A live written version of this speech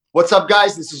What's up,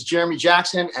 guys? This is Jeremy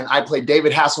Jackson, and I play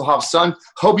David Hasselhoff's son,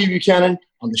 Hobie Buchanan,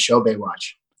 on the show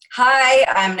Baywatch. Hi,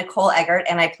 I'm Nicole Eggert,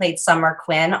 and I played Summer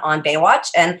Quinn on Baywatch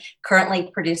and currently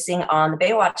producing on the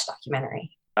Baywatch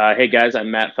documentary. Hey, guys,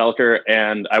 I'm Matt Felker,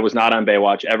 and I was not on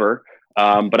Baywatch ever,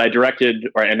 but I directed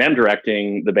and am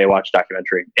directing the Baywatch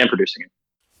documentary and producing it.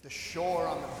 The shore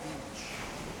on the beach,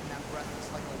 and that breath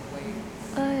is like a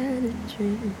wave. I had a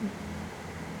dream.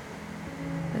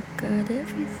 I got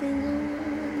everything I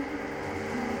wanted.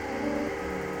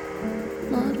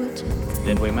 Not what you think.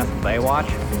 Did we miss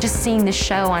Baywatch? Just seeing the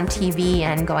show on TV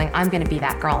and going, I'm gonna be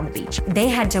that girl on the beach. They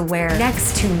had to wear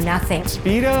next to nothing.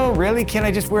 Speedo? Really? Can't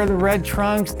I just wear the red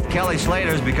trunks? Kelly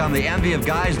Slater's become the envy of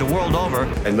guys the world over.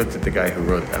 I looked at the guy who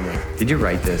wrote them. Did you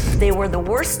write this? They were the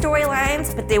worst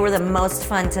storylines, but they were the most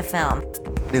fun to film.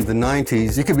 In the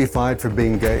 90s, you could be fired for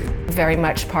being gay. Very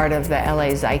much part of the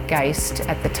LA zeitgeist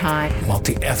at the time.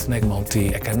 Multi-ethnic,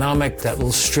 multi-economic, that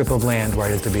little strip of land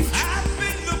right at the beach.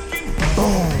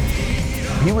 Boom.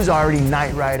 He was already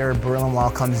Knight Rider, Berlin Wall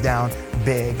comes down,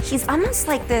 big. He's almost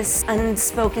like this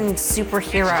unspoken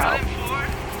superhero.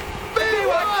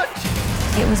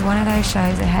 It was one of those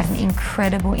shows that had an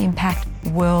incredible impact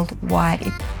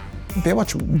worldwide.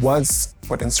 Baywatch was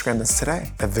what Instagram is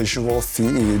today, a visual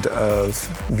feed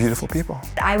of beautiful people.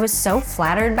 I was so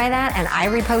flattered by that, and I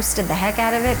reposted the heck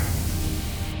out of it.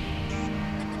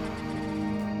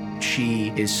 She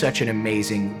is such an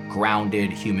amazing,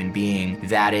 grounded human being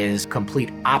that is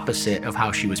complete opposite of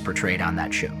how she was portrayed on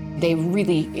that show. They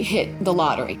really hit the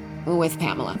lottery with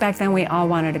Pamela. Back then, we all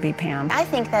wanted to be Pam. I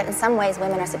think that in some ways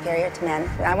women are superior to men.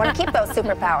 I want to keep those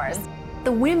superpowers.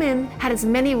 The women had as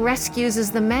many rescues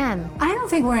as the men. I don't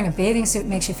think wearing a bathing suit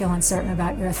makes you feel uncertain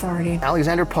about your authority.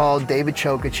 Alexander Paul, David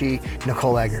Chokichi,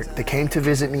 Nicole Eggert. They came to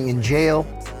visit me in jail.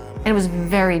 And it was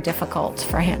very difficult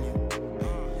for him.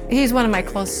 He's one of my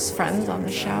closest friends on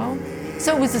the show.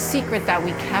 So it was a secret that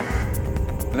we kept.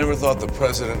 I never thought the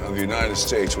President of the United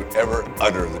States would ever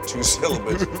utter the two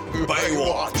syllables,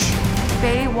 Baywatch.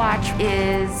 Baywatch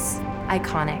is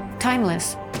iconic.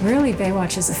 Timeless. Really,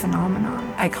 Baywatch is a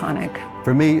phenomenon. Iconic.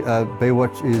 For me,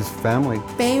 Baywatch is family.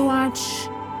 Baywatch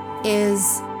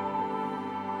is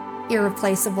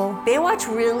irreplaceable.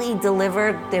 Baywatch really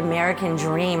delivered the American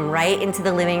dream right into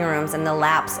the living rooms and the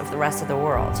laps of the rest of the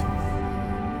world.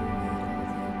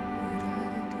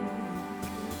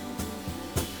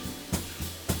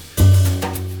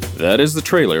 That is the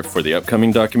trailer for the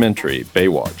upcoming documentary,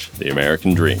 Baywatch, The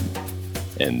American Dream.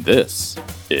 And this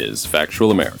is Factual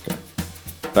America.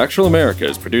 Factual America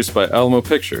is produced by Alamo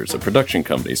Pictures, a production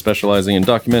company specializing in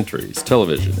documentaries,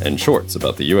 television, and shorts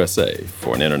about the USA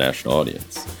for an international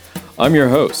audience. I'm your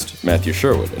host, Matthew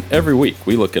Sherwood, and every week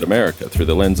we look at America through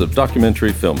the lens of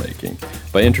documentary filmmaking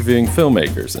by interviewing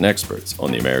filmmakers and experts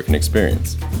on the American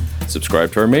experience.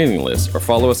 Subscribe to our mailing list or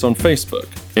follow us on Facebook,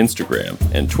 Instagram,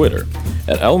 and Twitter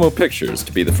at Alamo Pictures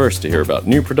to be the first to hear about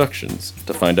new productions,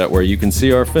 to find out where you can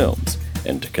see our films,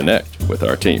 and to connect with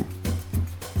our team.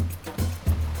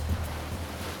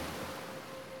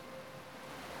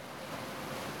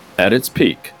 At its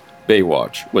peak,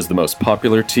 Baywatch was the most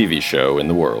popular TV show in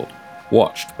the world,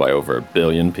 watched by over 1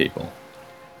 billion people.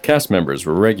 Cast members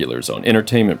were regulars on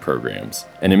entertainment programs,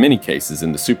 and in many cases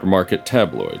in the supermarket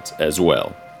tabloids as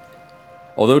well.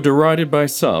 Although derided by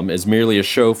some as merely a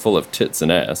show full of tits and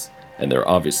ass, and there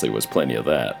obviously was plenty of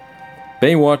that,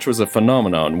 Baywatch was a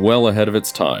phenomenon well ahead of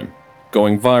its time,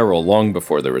 going viral long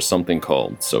before there was something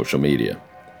called social media.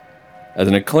 As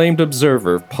an acclaimed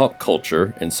observer of pop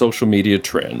culture and social media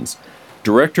trends,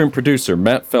 director and producer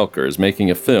Matt Felker is making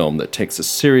a film that takes a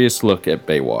serious look at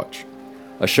Baywatch,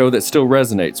 a show that still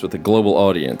resonates with a global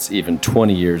audience even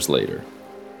 20 years later.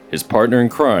 His partner in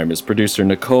crime is producer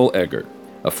Nicole Eggert,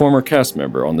 a former cast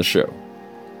member on the show.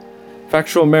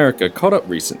 Factual America caught up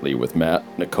recently with Matt,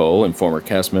 Nicole, and former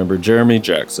cast member Jeremy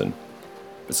Jackson.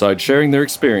 Besides sharing their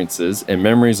experiences and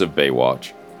memories of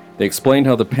Baywatch, they explained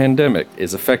how the pandemic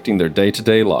is affecting their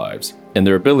day-to-day lives and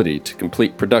their ability to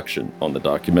complete production on the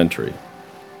documentary.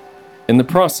 In the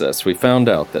process, we found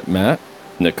out that Matt,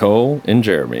 Nicole, and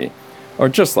Jeremy are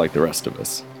just like the rest of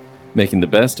us, making the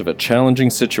best of a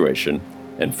challenging situation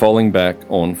and falling back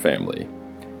on family.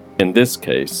 In this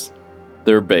case,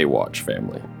 their Baywatch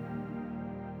family.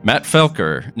 Matt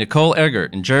Felker, Nicole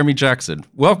Eggert, and Jeremy Jackson,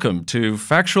 welcome to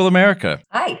Factual America.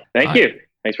 Hi. Thank you.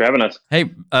 Thanks for having us. Hey,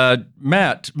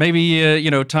 Matt, maybe,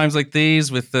 times like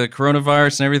these with the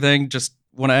coronavirus and everything, just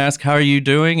want to ask, how are you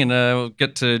doing? And we'll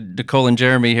get to Nicole and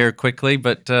Jeremy here quickly,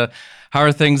 but how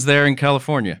are things there in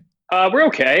California? We're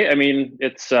okay. I mean,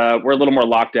 it's we're a little more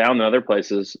locked down than other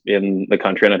places in the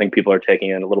country, and I think people are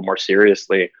taking it a little more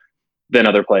seriously than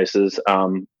other places.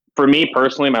 for me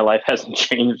personally, my life hasn't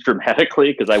changed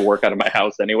dramatically because I work out of my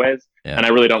house anyways, and I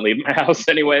really don't leave my house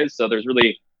anyways. So there's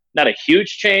really not a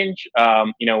huge change.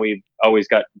 We've always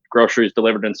got groceries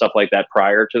delivered and stuff like that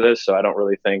prior to this, so I don't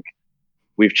really think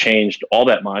we've changed all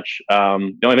that much.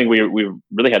 The only thing we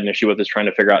really had an issue with is trying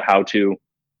to figure out how to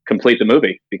complete the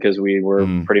movie, because we were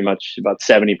pretty much about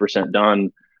 70%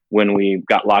 done when we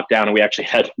got locked down, and we actually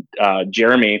had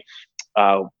Jeremy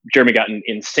got in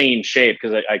insane shape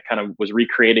because I kind of was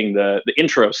recreating the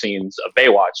intro scenes of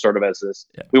Baywatch sort of as this.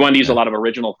 We wanted to use a lot of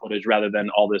original footage rather than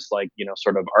all this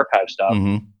sort of archive stuff.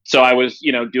 So I was,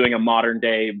 doing a modern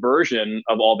day version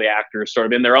of all the actors sort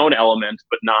of in their own element,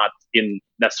 but not in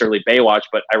necessarily Baywatch.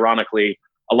 But ironically,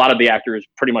 a lot of the actors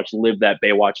pretty much live that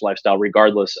Baywatch lifestyle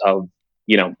regardless of,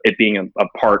 it being a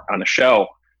part on a show.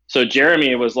 So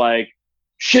Jeremy was like,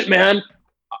 shit, man,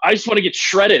 I just want to get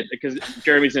shredded, because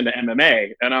Jeremy's into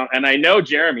MMA, and I know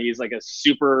Jeremy is like a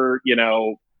super,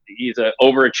 he's an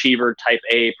overachiever type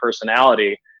A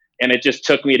personality, and it just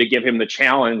took me to give him the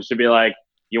challenge to be like,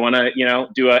 you want to,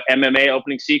 do a MMA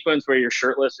opening sequence where you're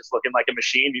shirtless, just looking like a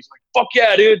machine? He's like, fuck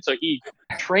yeah, dude! So he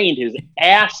trained his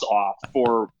ass off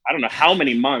for I don't know how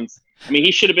many months. I mean,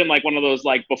 he should have been like one of those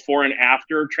like before and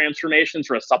after transformations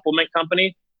for a supplement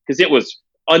company, because it was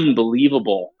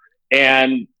unbelievable.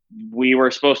 And we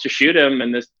were supposed to shoot him,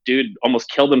 and this dude almost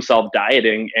killed himself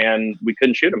dieting, and we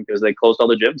couldn't shoot him because they closed all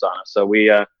the gyms on us. So we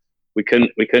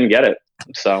couldn't get it.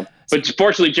 So, but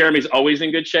fortunately, Jeremy's always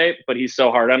in good shape, but he's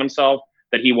so hard on himself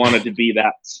that he wanted to be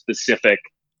that specific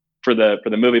for the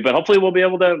movie. But hopefully, we'll be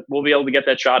able to get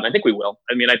that shot, and I think we will.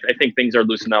 I mean, I think things are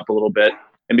loosened up a little bit,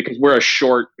 and because we're a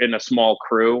short and a small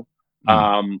crew,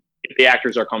 if the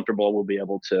actors are comfortable, we'll be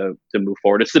able to move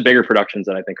forward. It's the bigger productions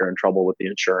that I think are in trouble with the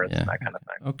insurance and that kind of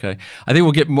thing. Okay. I think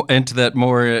we'll get into that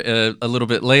more a little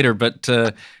bit later, but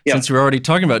since we're already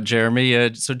talking about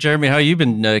Jeremy, so Jeremy, how have you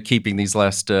been keeping these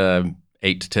last 8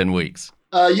 to 10 weeks?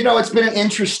 It's been an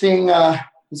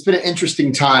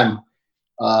interesting time.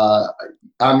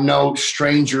 I'm no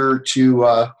stranger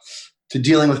to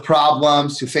dealing with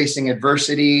problems, to facing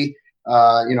adversity,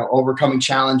 overcoming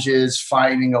challenges,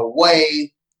 finding a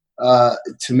way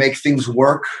to make things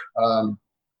work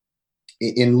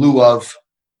in lieu of,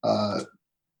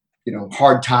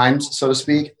 hard times, so to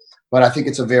speak. But I think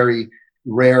it's a very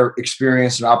rare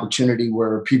experience and opportunity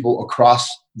where people across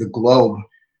the globe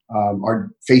are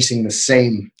facing the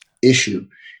same issue,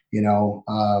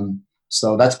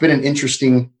 So that's been an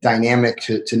interesting dynamic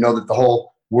to know that the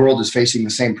whole world is facing the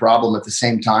same problem at the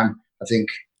same time. I think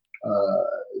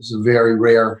it's a very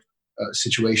rare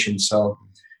situation. So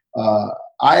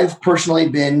I've personally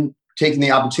been taking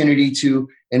the opportunity to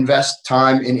invest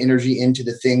time and energy into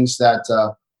the things that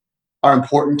are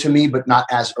important to me, but not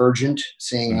as urgent,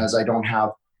 seeing as I don't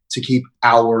have to keep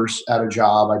hours at a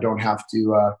job. I don't have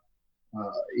to,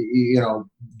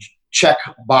 check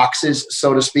boxes,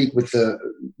 so to speak, with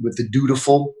the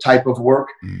dutiful type of work,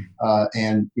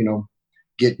 and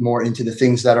get more into the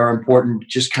things that are important.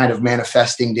 Just kind of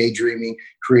manifesting, daydreaming,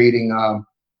 creating,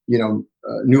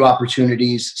 new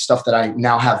opportunities, stuff that I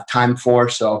now have time for.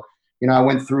 So, I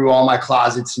went through all my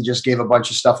closets and just gave a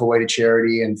bunch of stuff away to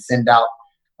charity and thinned out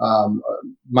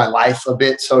my life a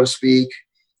bit, so to speak,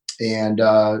 and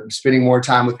spending more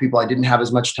time with people I didn't have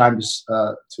as much time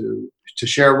to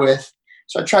share with.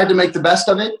 So I tried to make the best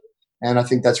of it, and I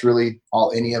think that's really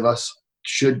all any of us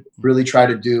should really try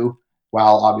to do,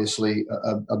 while obviously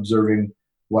observing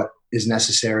what is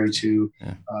necessary to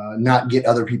not get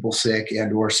other people sick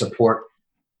and or support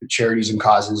charities and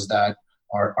causes that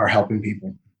are helping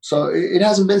people. So it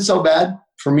hasn't been so bad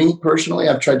for me personally.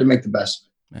 I've tried to make the best.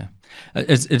 Yeah,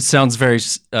 it sounds very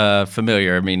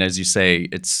familiar. I mean, as you say,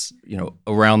 it's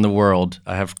around the world.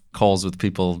 I have calls with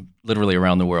people literally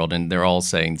around the world, and they're all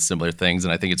saying similar things.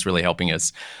 And I think it's really helping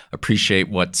us appreciate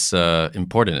what's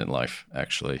important in life,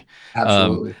 actually.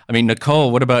 Absolutely. Nicole,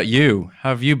 what about you? How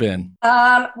have you been?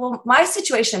 Well, my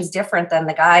situation is different than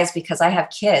the guys because I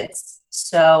have kids.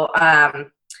 So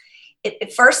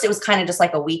at first it was kind of just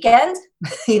like a weekend.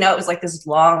 It was like this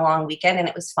long weekend, and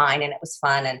it was fine and it was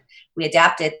fun and we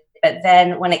adapted. But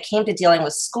then when it came to dealing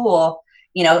with school,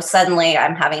 suddenly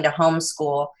I'm having to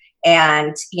homeschool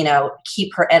and,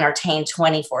 keep her entertained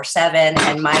 24/7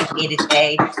 and my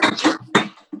day-to-day.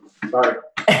 Sorry.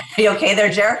 Are you okay there,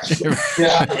 Jer?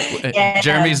 Yeah.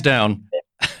 Jeremy's down.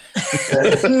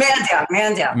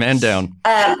 Man down.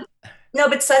 No,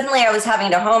 but suddenly I was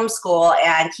having to homeschool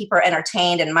and keep her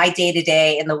entertained, and my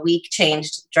day-to-day in the week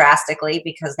changed drastically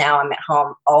because now I'm at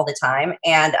home all the time.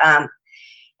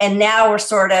 And now we're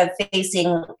sort of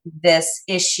facing this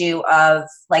issue of,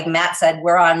 like Matt said,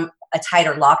 we're on a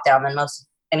tighter lockdown than most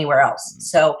anywhere else.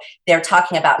 So they're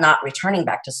talking about not returning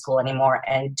back to school anymore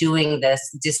and doing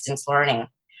this distance learning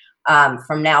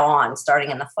from now on,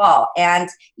 starting in the fall. And,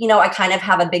 I kind of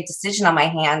have a big decision on my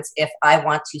hands if I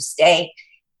want to stay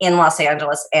in Los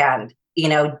Angeles and,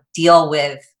 deal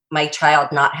with my child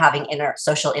not having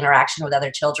social interaction with other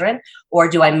children, or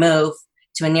do I move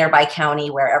to a nearby county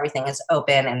where everything is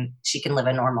open and she can live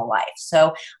a normal life?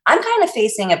 So I'm kind of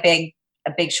facing a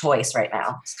big choice right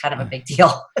now. It's kind of a big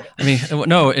deal. I mean,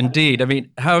 no, indeed. I mean,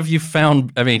 how have you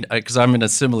found, because I'm in a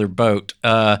similar boat,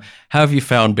 how have you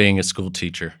found being a school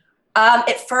teacher?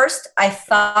 At first, I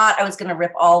thought I was going to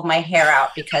rip all of my hair out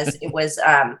because it was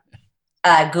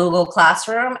Google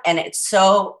Classroom, and it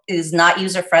is not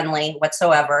user friendly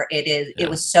whatsoever. It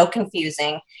was so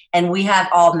confusing, and we have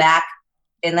all Mac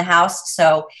in the house,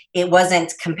 so it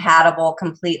wasn't compatible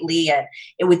completely, and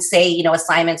it would say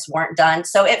assignments weren't done.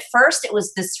 So at first, it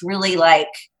was this really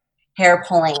hair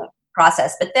pulling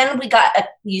process, but then we got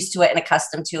used to it and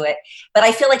accustomed to it. But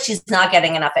I feel like she's not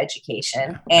getting enough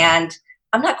education, and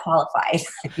I'm not qualified.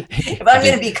 If I'm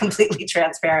going to be completely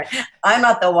transparent, I'm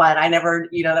not the one. I never,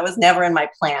 that was never in my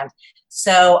plan.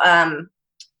 So I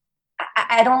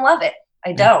don't love it.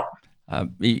 I don't.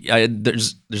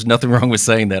 There's nothing wrong with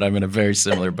saying that. I'm in a very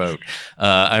similar boat.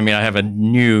 I have a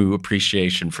new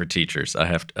appreciation for teachers. I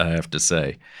have to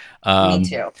say. Me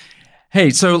too.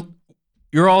 Hey, so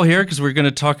you're all here because we're going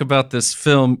to talk about this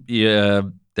film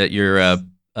that you're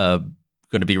going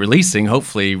to be releasing,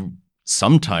 hopefully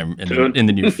sometime in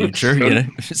the near future,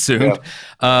 soon.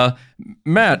 Yeah.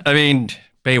 Matt,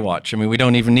 Baywatch. We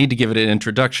don't even need to give it an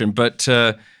introduction, but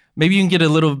maybe you can get a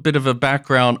little bit of a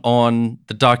background on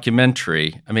the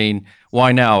documentary.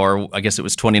 Why now? Or I guess it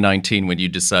was 2019 when you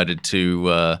decided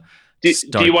to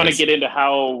do you want to get into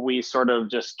how we sort of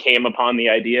just came upon the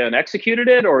idea and executed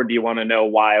it, or do you want to know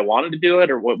why I wanted to do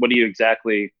it, or what do you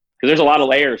exactly? Because there's a lot of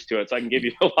layers to it, so I can give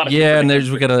you a lot of and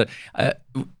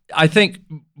I think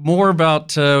more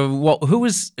about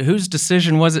whose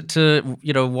decision was it to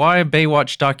why a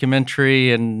Baywatch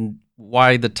documentary and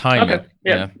why the timing? Okay.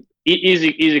 Yeah.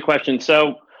 Easy question.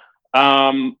 So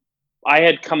I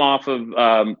had come off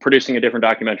of producing a different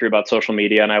documentary about social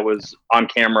media, and I was on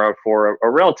camera for a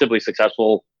relatively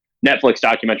successful Netflix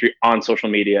documentary on social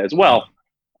media as well.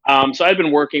 So I've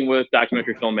been working with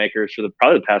documentary filmmakers for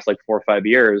probably the past 4 or 5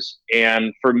 years.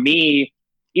 And for me,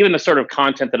 even the sort of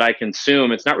content that I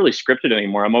consume, it's not really scripted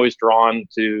anymore. I'm always drawn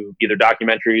to either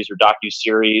documentaries or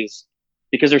docuseries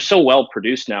because they're so well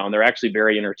produced now, and they're actually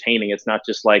very entertaining. It's not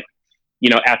just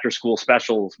after school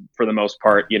specials for the most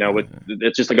part,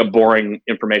 it's just a boring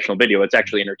informational video. It's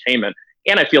actually entertainment.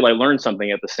 And I feel I learned something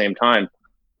at the same time.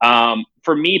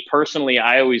 For me personally,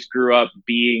 I always grew up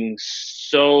being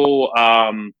so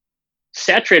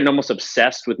saturated and almost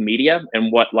obsessed with media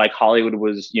and what Hollywood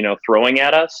was, throwing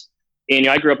at us. And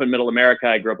I grew up in middle America.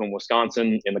 I grew up in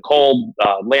Wisconsin in the cold,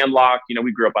 landlocked.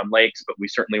 We grew up on lakes, but we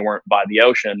certainly weren't by the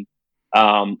ocean.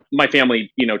 My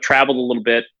family, traveled a little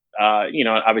bit.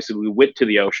 Obviously we went to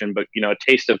the ocean, but a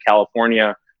taste of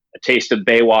California, a taste of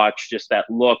Baywatch, just that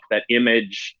look, that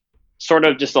image, sort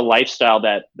of just a lifestyle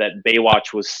that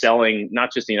Baywatch was selling,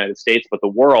 not just the United States, but the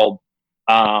world.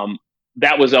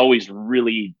 That was always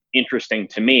really interesting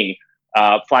to me.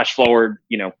 Flash forward,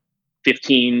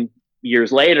 15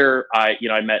 years later, I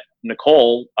met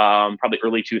Nicole, probably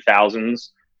early 2000s,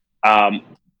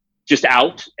 just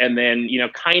out, and then,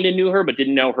 kind of knew her, but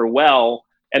didn't know her well.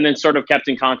 And then sort of kept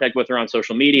in contact with her on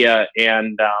social media.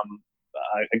 And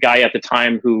a guy at the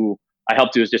time who I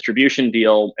helped do his distribution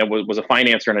deal and was a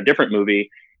financer in a different movie,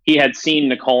 he had seen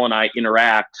Nicole and I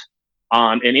interact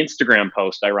on an Instagram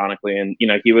post, ironically. And,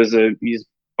 he's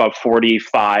about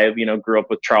 45, grew up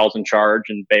with Charles in Charge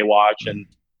and Baywatch and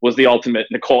was the ultimate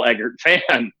Nicole Eggert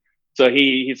fan. So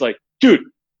he's like, dude,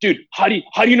 how do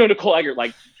you know Nicole Eggert?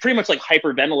 Pretty much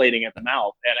hyperventilating at the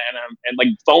mouth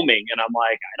and foaming. And I'm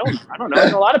like, I don't know. I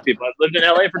know a lot of people. I've lived in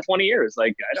LA for 20 years.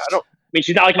 I don't,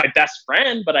 she's not my best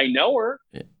friend, but I know her.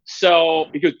 Yeah. So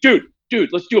he goes, dude,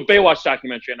 let's do a Baywatch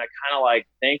documentary. And I kind of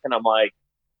think, and I'm like,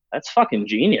 that's fucking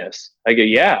genius. I go,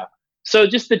 yeah. So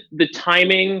just the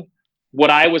timing, what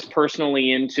I was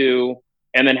personally into,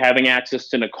 and then having access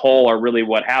to Nicole are really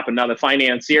what happened. Now the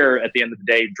financier at the end of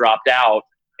the day dropped out,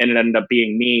 and it ended up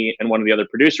being me and one of the other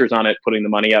producers on it putting the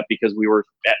money up, because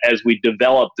as we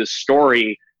developed this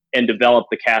story and developed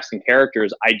the cast and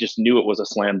characters, I just knew it was a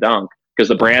slam dunk because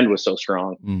the brand was so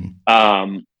strong.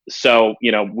 So,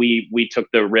 we took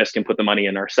the risk and put the money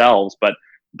in ourselves. But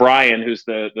Brian, who's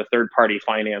the third party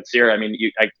financier,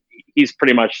 he's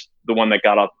pretty much the one that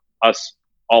got us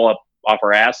all up off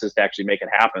our asses to actually make it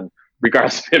happen.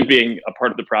 regardless of him being a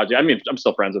part of the project. I mean, I'm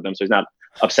still friends with him, so he's not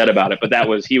upset about it. But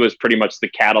he was pretty much the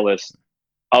catalyst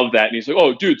of that. And he's like,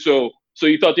 "Oh, dude, so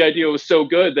you thought the idea was so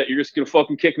good that you're just gonna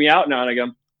fucking kick me out now?" And I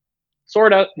go,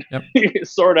 "Sorta, yep.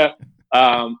 sorta."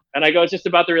 And I go, "It's just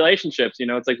about the relationships,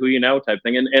 it's like who you know type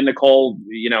thing." And Nicole,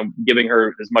 giving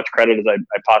her as much credit as I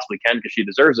possibly can because she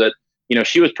deserves it.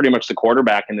 She was pretty much the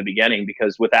quarterback in the beginning,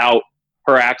 because without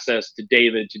her access to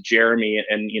David, to Jeremy,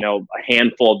 and a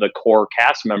handful of the core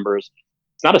cast members,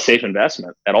 it's not a safe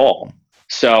investment at all.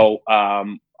 So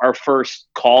our first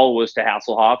call was to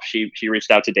Hasselhoff. She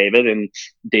reached out to David, and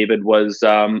David was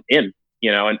in.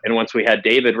 And once we had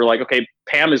David, we're like, okay,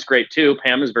 Pam is great too.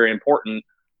 Pam is very important,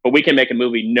 but we can make a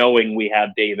movie knowing we have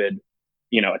David,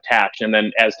 attached. And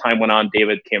then as time went on,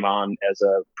 David came on as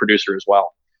a producer as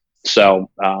well. So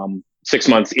 6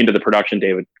 months into the production,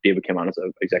 David came on as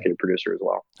an executive producer as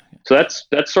well. So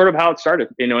that's sort of how it started.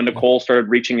 And Nicole started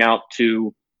reaching out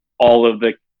to all of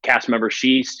the cast members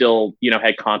she still,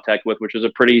 had contact with, which was a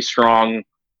pretty strong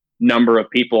number of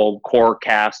people, core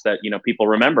cast that, people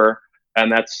remember.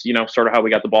 And that's, sort of how we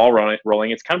got the ball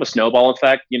rolling. It's kind of a snowball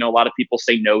effect. A lot of people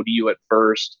say no to you at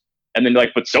first, and then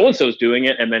but so-and-so's doing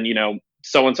it. And then,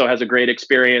 so-and-so has a great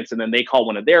experience. And then they call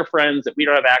one of their friends that we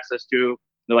don't have access to.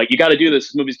 They're like, you got to do this.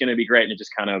 This movie's going to be great. And it just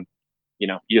kind of, you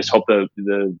just hope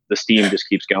the steam just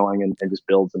keeps going and just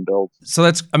builds and builds.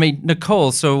 So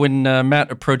Nicole, so when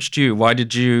Matt approached you,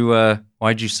 why'd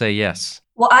you say yes?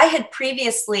 Well, I had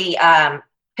previously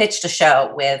pitched a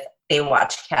show with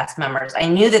Baywatch cast members. I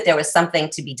knew that there was something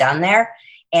to be done there.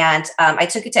 And I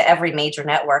took it to every major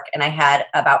network, and I had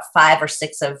about 5 or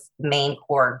 6 of the main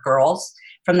core girls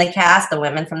from the cast, the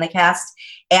women from the cast.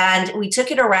 And we took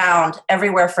it around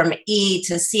everywhere from E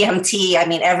to CMT,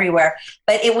 everywhere.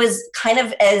 But it was kind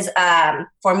of as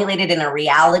formulated in a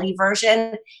reality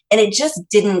version. And it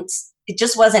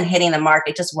just wasn't hitting the mark.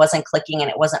 It just wasn't clicking, and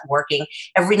it wasn't working.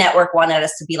 Every network wanted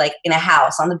us to be like in a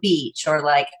house on the beach, or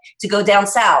like to go down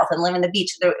south and live in the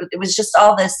beach. It was just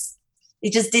all this.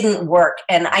 It just didn't work.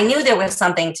 And I knew there was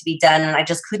something to be done, and I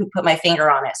just couldn't put my finger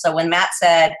on it. So when Matt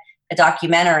said a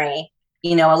documentary,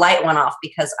 a light went off,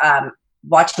 because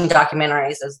watching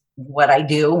documentaries is what I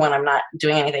do when I'm not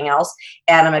doing anything else.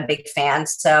 And I'm a big fan.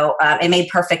 So it made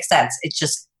perfect sense. It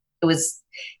was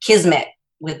kismet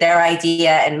with their idea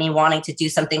and me wanting to do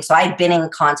something. So I'd been in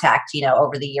contact,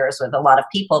 over the years with a lot of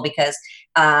people, because,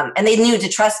 and they knew to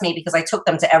trust me because I took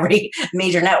them to every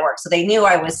major network. So they knew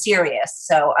I was serious.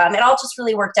 So it all just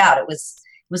really worked out. It was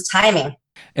timing.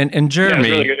 And Jeremy,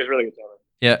 it was really good timing.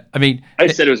 Yeah. I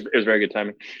said it was very good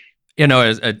timing.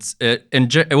 It's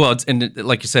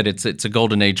like you said, it's a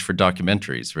golden age for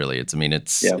documentaries. Really, it's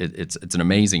an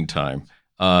amazing time.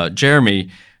 Jeremy,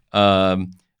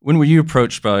 when were you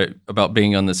approached about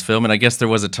being on this film? And I guess there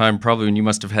was a time probably when you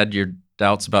must have had your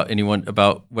doubts about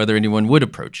whether anyone would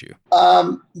approach you.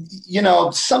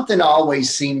 Something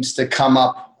always seems to come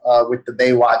up with the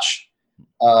Baywatch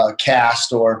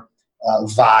cast or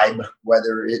vibe,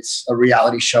 whether it's a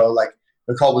reality show like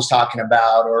Nicole was talking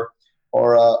about,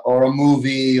 or a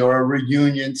movie or a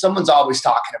reunion. Someone's always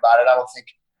talking about it. I don't think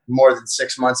more than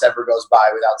 6 months ever goes by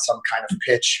without some kind of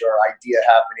pitch or idea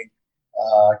happening,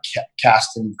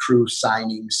 cast and crew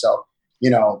signing. So,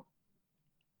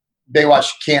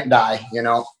 Baywatch can't die,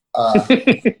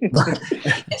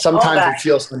 sometimes it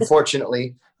feels,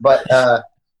 unfortunately, but,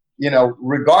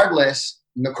 regardless,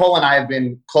 Nicole and I have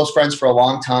been close friends for a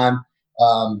long time.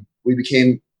 We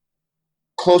became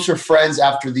closer friends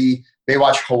after the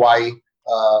Baywatch Hawaii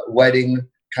wedding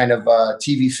kind of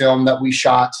TV film that we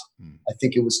shot. I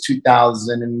think it was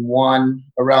 2001,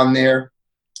 around there.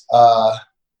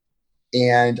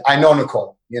 And I know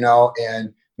Nicole,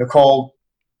 and Nicole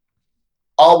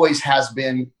always has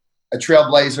been a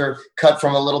trailblazer, cut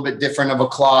from a little bit different of a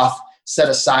cloth, set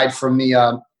aside from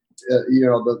the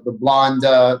blonde,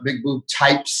 big boob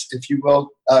types, if you will,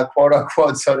 quote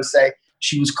unquote, so to say.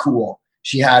 She was cool.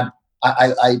 She had,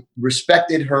 I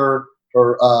respected her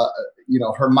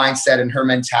mindset and her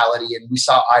mentality, and we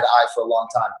saw eye to eye for a long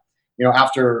time.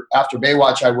 After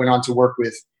Baywatch, I went on to work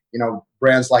with,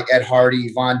 brands like Ed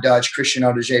Hardy, Von Dutch, Christian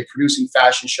Audigier, producing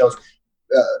fashion shows,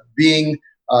 being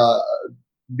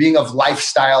of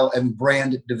lifestyle and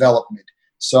brand development.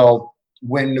 So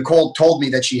when Nicole told me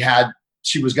that she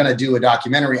was going to do a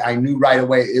documentary, I knew right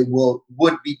away it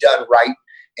would be done right,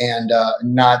 and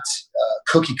not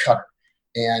cookie cutter,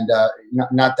 and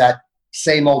not that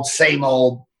same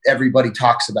old everybody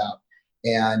talks about.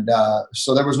 And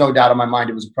so there was no doubt in my mind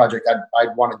it was a project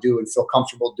I'd want to do and feel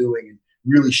comfortable doing, and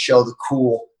really show the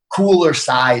cooler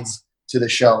sides to the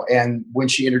show. And when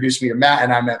she introduced me to Matt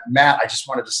and I met Matt, I just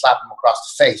wanted to slap him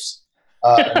across the face.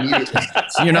 immediately.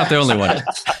 You're not the only one.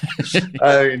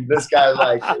 I mean, this guy,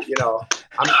 like,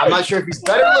 I'm not sure if he's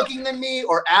better looking than me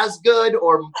or as good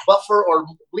or buffer or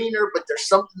leaner, but there's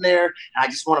something there. And I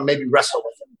just want to maybe wrestle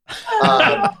with him.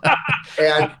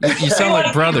 And You sound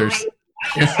like brothers.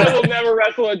 I will never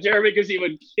wrestle with Jeremy because he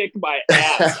would kick my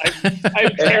ass.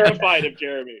 I'm terrified of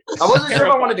Jeremy. I wasn't sure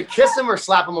if I wanted to kiss him or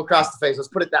slap him across the face. Let's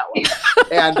put it that way.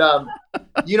 And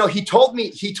he told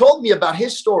me about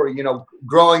his story.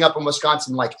 Growing up in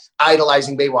Wisconsin, like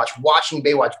idolizing Baywatch, watching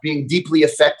Baywatch, being deeply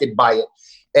affected by it.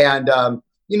 And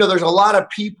there's a lot of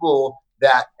people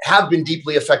that have been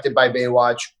deeply affected by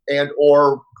Baywatch and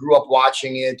or grew up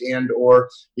watching it and or,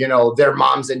 their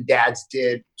moms and dads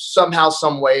did somehow,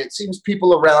 some way. It seems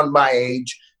people around my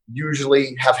age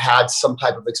usually have had some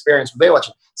type of experience with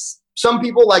Baywatch. Some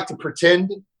people like to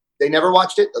pretend they never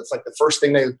watched it. That's like the first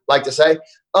thing they like to say.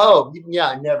 Oh, yeah,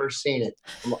 I never seen it.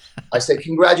 I say,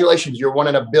 congratulations, you're 1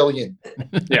 in a billion.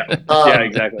 Yeah, yeah,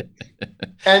 exactly.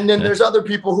 And then there's other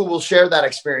people who will share that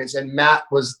experience. And Matt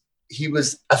was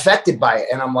affected by it.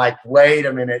 And I'm like, wait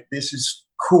a minute, this is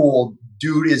cool.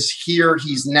 Dude is here.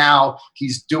 He's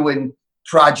doing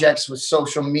projects with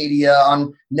social media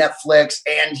on Netflix,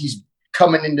 and he's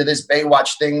coming into this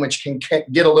Baywatch thing, which can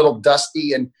get a little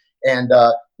dusty and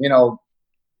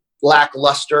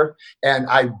lackluster. And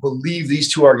I believe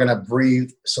these two are going to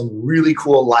breathe some really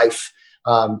cool life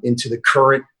into the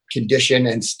current condition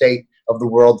and state of the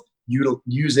world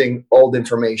using old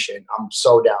information. I'm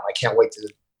so down. I can't wait to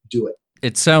do it.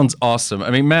 It sounds awesome.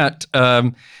 I mean, Matt,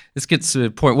 this gets to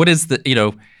the point. What is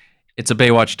it's a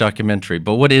Baywatch documentary,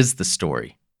 but what is the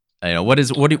story? What are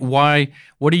you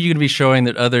going to be showing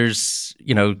that others,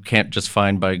 can't just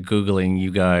find by Googling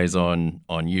you guys on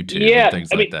YouTube and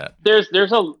things like that?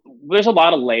 There's a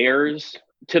lot of layers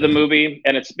to the movie,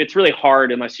 and it's really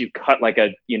hard unless you cut like a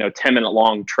 10-minute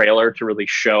long trailer to really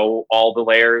show all the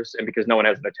layers. And because no one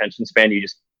has an attention span, you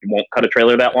won't cut a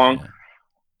trailer that long. Yeah.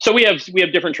 So we have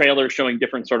different trailers showing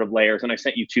different sort of layers, and I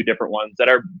sent you 2 different ones that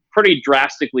are pretty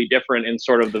drastically different in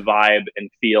sort of the vibe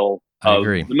and feel of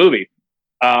the movie.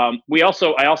 I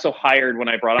also hired, when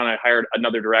I hired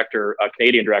another director, a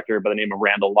Canadian director by the name of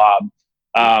Randall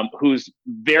Lobb, who's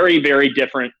very, very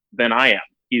different than I am.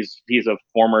 He's a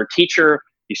former teacher.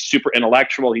 He's super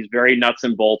intellectual. He's very nuts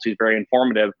and bolts. He's very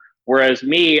informative. Whereas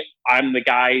me, I'm the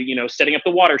guy, setting up the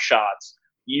water shots.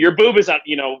 Your boob is up,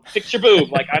 fix your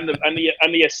boob. Like I'm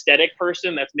the aesthetic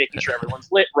person that's making sure everyone's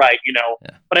lit right, Yeah.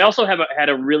 But I also had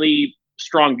a really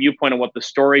strong viewpoint on what the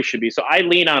story should be. So I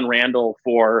lean on Randall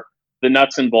for the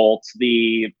nuts and bolts.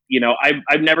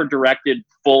 I've never directed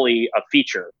fully a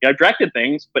feature. I've directed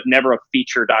things, but never a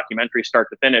feature documentary start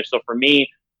to finish. So for me,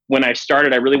 when I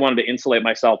started, I really wanted to insulate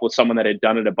myself with someone that had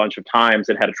done it a bunch of times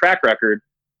and had a track record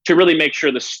to really make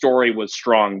sure the story was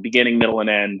strong, beginning, middle,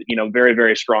 and end, very,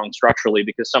 very strong structurally,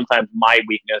 because sometimes my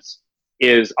weakness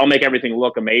is I'll make everything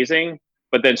look amazing,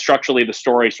 but then structurally the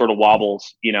story sort of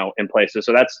wobbles, in places.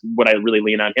 So that's what I really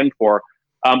lean on him for.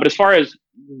 But as far as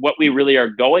what we really are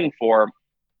going for,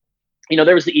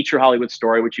 there was the Eat Your Hollywood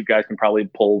story, which you guys can probably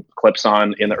pull clips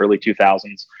on in the early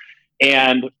 2000s.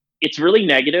 And it's really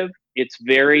negative. It's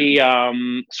very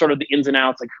sort of the ins and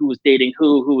outs, like who was dating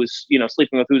who was,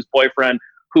 sleeping with whose boyfriend,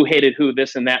 who hated who,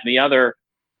 this and that and the other.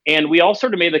 And we all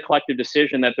sort of made the collective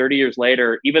decision that 30 years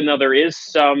later, even though there is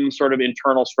some sort of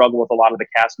internal struggle with a lot of the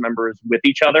cast members with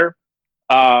each other,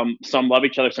 some love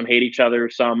each other, some hate each other,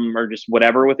 some are just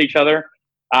whatever with each other.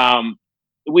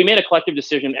 We made a collective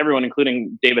decision, everyone,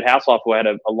 including David Hasselhoff, who I had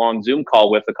a long Zoom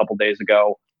call with a couple days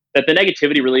ago, that the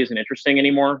negativity really isn't interesting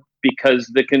anymore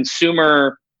because the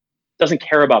consumer doesn't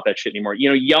care about that shit anymore.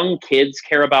 Young kids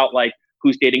care about like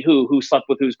who's dating who slept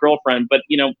with whose girlfriend. But,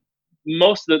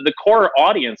 most of the core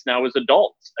audience now is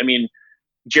adults. I mean,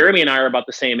 Jeremy and I are about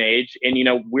the same age, and,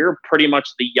 we're pretty much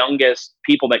the youngest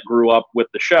people that grew up with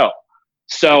the show.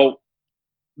 So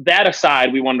that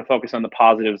aside, we wanted to focus on the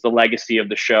positives, the legacy of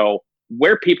the show,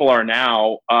 where people are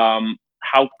now,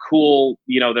 how cool,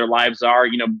 their lives are.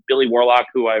 Billy Warlock,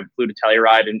 who I flew to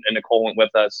Telluride and Nicole went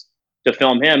with us to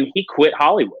film him. He quit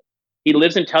Hollywood. He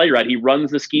lives in Telluride. He runs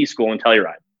the ski school in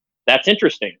Telluride. That's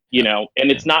interesting,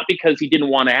 and it's not because he didn't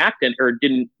want to act or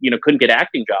couldn't get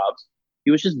acting jobs.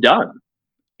 He was just done.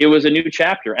 It was a new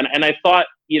chapter. And I thought,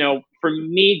 for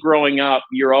me growing up,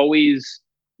 you're always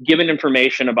given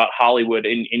information about Hollywood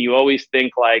and you always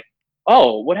think like,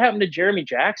 oh, what happened to Jeremy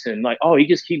Jackson? Like, oh,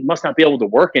 he must not be able to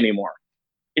work anymore.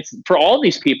 It's for all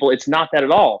these people, it's not that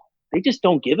at all. They just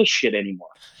don't give a shit anymore.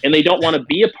 And they don't want to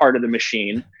be a part of the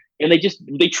machine. And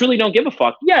they truly don't give a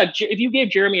fuck. Yeah, if you gave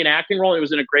Jeremy an acting role and it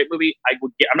was in a great movie, I'm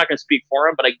not going to speak for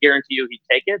him, but I guarantee you he'd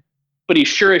take it. but he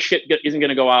sure as shit isn't going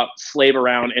to go out, slave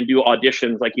around, and do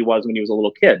auditions like he was when he was a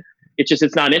little kid.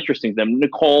 It's not interesting to them.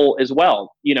 Nicole as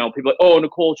well. You know, people are like, oh,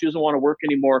 Nicole, she doesn't want to work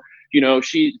anymore. You know,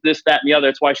 she this, that, and the other.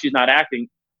 That's why she's not acting.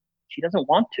 She doesn't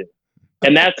want to.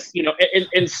 And that's, you know,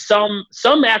 and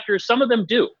some actors, some of them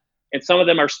do, and some of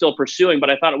them are still pursuing. But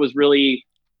I thought it was really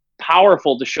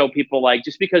powerful to show people, like,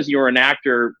 just because you're an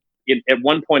actor at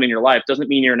one point in your life doesn't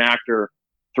mean you're an actor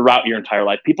throughout your entire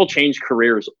life. People change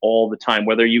careers all the time,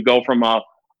 whether you go from a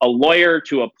lawyer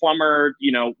to a plumber, you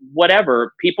know,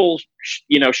 whatever. People,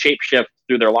 you know, shape shift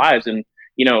through their lives. And,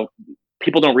 you know,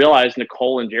 people don't realize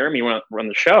Nicole and Jeremy run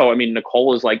the show. I mean, Nicole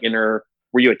was like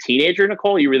were you a teenager,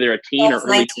 Nicole? You were either a teen or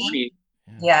early 20s?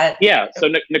 Yeah. Yeah. So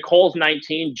Nicole's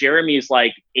 19. Jeremy's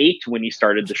like 8 when he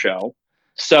started the show.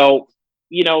 So,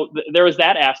 you know, there was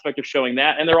that aspect of showing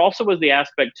that. And there also was the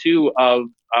aspect too of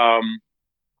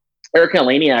Erica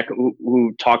Laniak,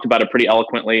 who talked about it pretty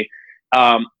eloquently.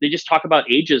 They just talk about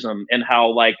ageism and how,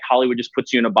 like, Hollywood just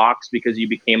puts you in a box because you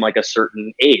became like a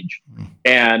certain age.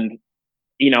 And,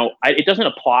 you know, it doesn't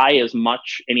apply as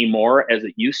much anymore as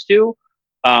it used to,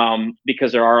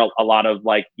 because there are a lot of,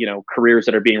 like, you know, careers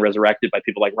that are being resurrected by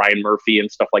people like Ryan Murphy and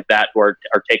stuff like that, who are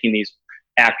taking these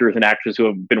actors and actresses who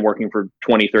have been working for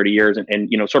 20, 30 years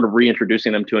and, you know, sort of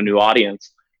reintroducing them to a new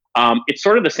audience. It's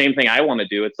sort of the same thing I want to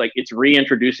do. It's like, it's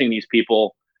reintroducing these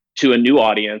people to a new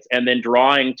audience and then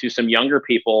drawing to some younger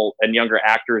people and younger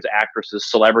actors, actresses,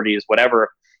 celebrities,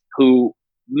 whatever, who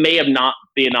may have not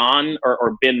been on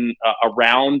or been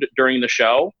around during the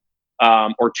show,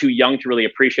 or too young to really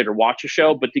appreciate or watch a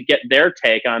show, but to get their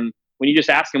take on, when you just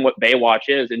ask them what Baywatch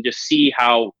is and just see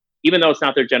how, even though it's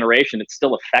not their generation, it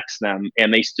still affects them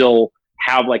and they still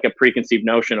have like a preconceived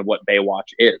notion of what Baywatch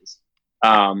is.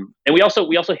 And we also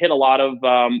hit a lot of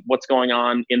what's going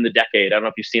on in the decade. I don't know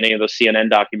if you've seen any of those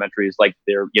CNN documentaries, like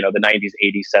they're, you know, the 90s,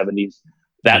 80s, 70s,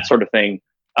 that sort of thing.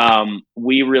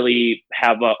 We really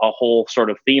have a whole sort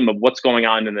of theme of what's going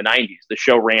on in the 90s. The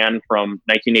show ran from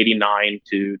 1989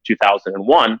 to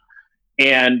 2001.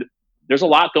 And there's a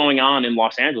lot going on in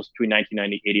Los Angeles between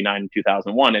 1989 and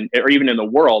 2001, or even in the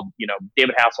world. You know,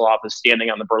 David Hasselhoff is standing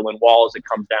on the Berlin Wall as it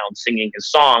comes down, singing his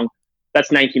song. That's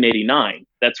 1989.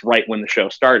 That's right when the show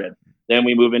started. Then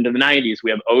we move into the 90s.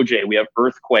 We have OJ. We have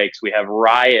earthquakes. We have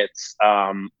riots.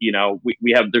 You know,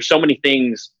 we have. There's so many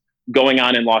things going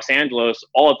on in Los Angeles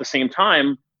all at the same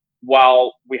time,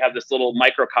 while we have this little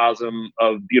microcosm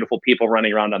of beautiful people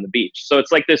running around on the beach. So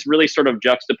it's like this really sort of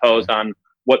juxtaposed on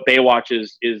what Baywatch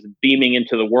is beaming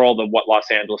into the world of what Los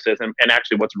Angeles is, and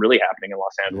actually what's really happening in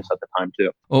Los Angeles at the time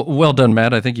too. Well done,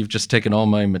 Matt. I think you've just taken all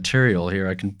my material here.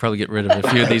 I can probably get rid of a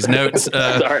few of these notes.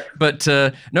 Sorry. But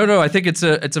no, I think it's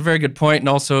a very good point. And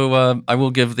also, I will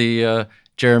give the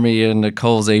Jeremy and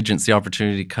Nicole's agents the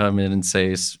opportunity to come in and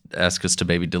ask us to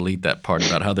maybe delete that part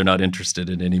about how they're not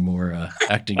interested in any more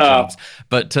acting jobs.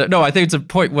 But no, I think it's a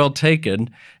point well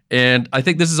taken. And I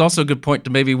think this is also a good point to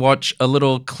maybe watch a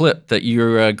little clip that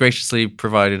you graciously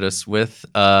provided us with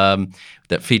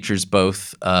that features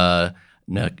both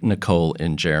Nicole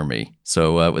and Jeremy.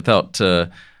 So without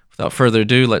further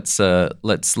ado,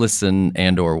 let's listen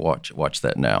and/or watch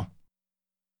that now.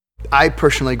 I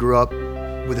personally grew up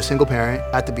with a single parent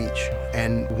at the beach.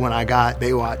 And when I got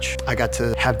Baywatch, I got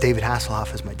to have David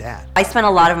Hasselhoff as my dad. I spent a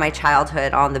lot of my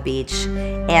childhood on the beach,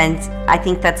 and I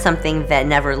think that's something that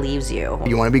never leaves you.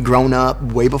 You want to be grown up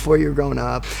way before you're grown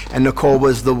up. And Nicole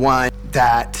was the one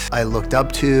that I looked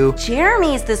up to.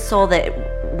 Jeremy is the soul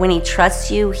that when he trusts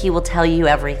you, he will tell you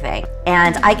everything.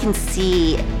 And I can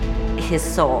see his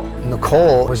soul.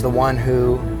 Nicole was the one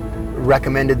who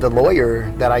recommended the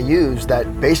lawyer that I used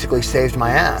that basically saved my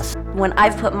ass. When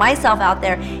I've put myself out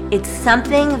there, it's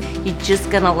something you're just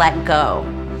gonna let go.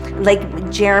 Like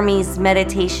Jeremy's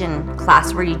meditation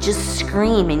class where you just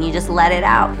scream and you just let it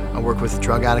out. I work with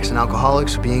drug addicts and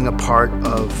alcoholics. Being a part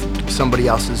of somebody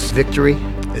else's victory,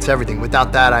 it's everything.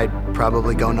 Without that, I'd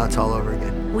probably go nuts all over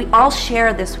again. We all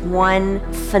share this one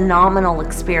phenomenal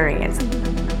experience.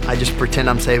 I just pretend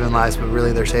I'm saving lives, but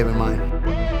really they're saving mine.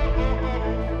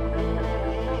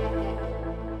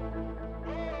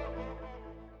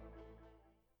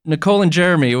 Nicole and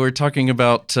Jeremy were talking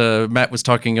about, Matt was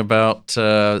talking about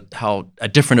how a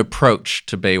different approach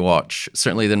to Baywatch,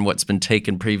 certainly than what's been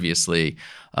taken previously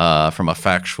from a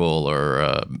factual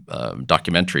or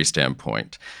documentary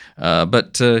standpoint.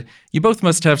 But you both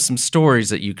must have some stories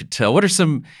that you could tell. What are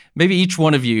some, maybe each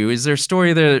one of you, is there a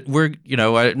story that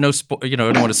I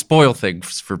don't want to spoil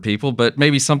things for people, but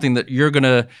maybe something that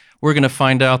we're gonna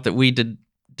find out that we did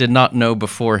not know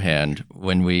beforehand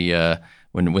when we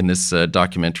when this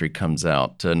documentary comes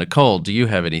out. Nicole, do you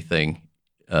have anything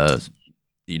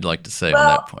you'd like to say on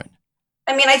that point?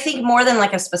 I mean, I think more than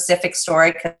like a specific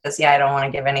story, because I don't want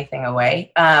to give anything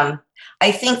away.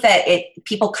 I think that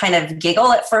people kind of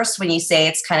giggle at first when you say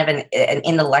it's kind of an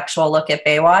intellectual look at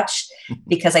Baywatch,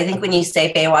 because I think when you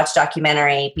say Baywatch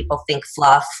documentary, people think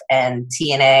fluff and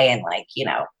TNA and like,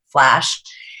 Flash.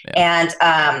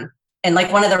 Yeah. And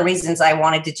like one of the reasons I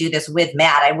wanted to do this with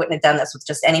Matt, I wouldn't have done this with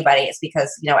just anybody, is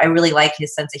because, I really like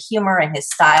his sense of humor and his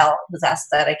style, his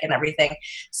aesthetic and everything.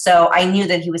 So I knew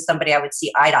that he was somebody I would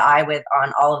see eye to eye with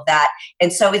on all of that.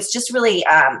 And so it's just really,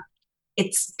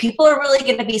 people are really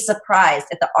going to be surprised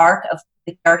at the arc of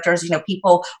the characters.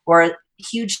 People were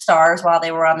huge stars while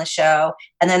they were on the show,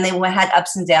 and then they had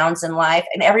ups and downs in life,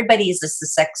 and everybody is just a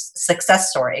success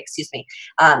story,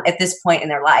 at this point in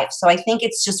their life. So I think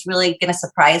it's just really going to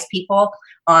surprise people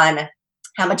on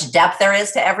how much depth there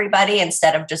is to everybody,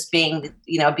 instead of just being,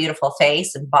 a beautiful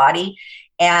face and body,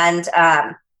 and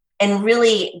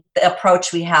really the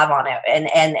approach we have on it.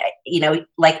 And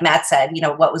like Matt said,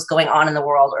 what was going on in the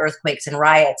world, earthquakes and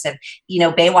riots, and,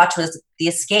 Baywatch was the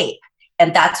escape.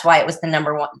 And that's why it was the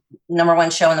number one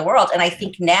show in the world. And I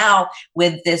think now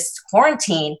with this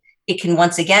quarantine, it can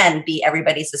once again be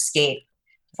everybody's escape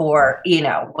for,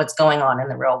 what's going on in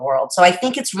the real world. So I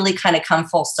think it's really kind of come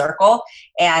full circle.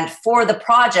 And for the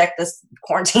project, this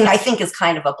quarantine, I think, is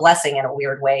kind of a blessing in a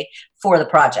weird way for the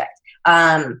project.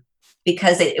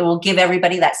 Because it will give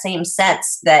everybody that same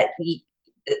sense that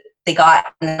they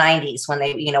got in the 90s when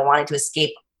they, wanted to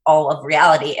escape all of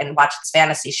reality and watch this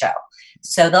fantasy show.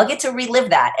 So they'll get to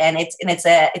relive that, and it's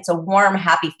a warm,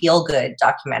 happy, feel good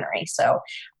documentary. So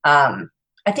I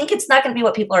think it's not going to be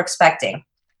what people are expecting.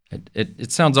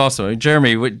 It sounds awesome.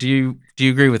 Jeremy, do you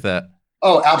agree with that?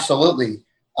 Oh, absolutely.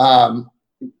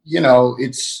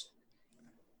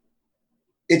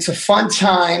 It's a fun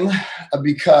time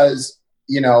because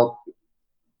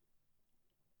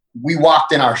we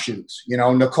walked in our shoes.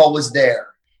 Nicole was there.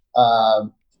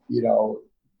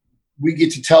 We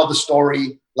get to tell the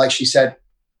story, like she said,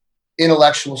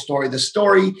 intellectual story, the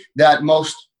story that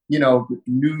most,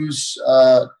 news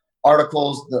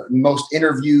articles, the most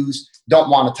interviews don't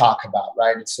want to talk about,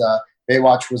 right? It's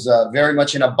Baywatch was very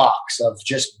much in a box of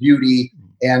just beauty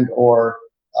and or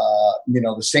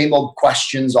the same old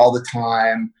questions all the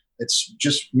time. It's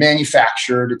just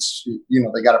manufactured. It's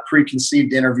they got a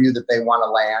preconceived interview that they want to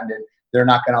land, and they're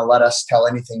not going to let us tell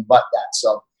anything but that.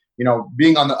 So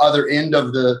being on the other end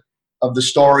of the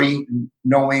story,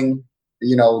 knowing,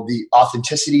 the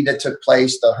authenticity that took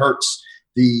place, the hurts,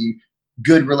 the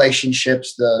good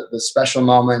relationships, the special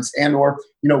moments, and or,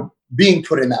 being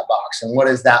put in that box, and what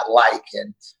is that like,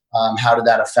 and how did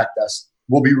that affect us,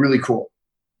 will be really cool.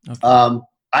 Okay.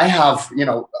 I have,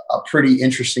 a pretty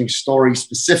interesting story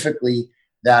specifically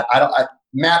that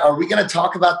Matt, are we going to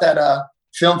talk about that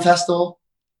film festival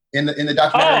in the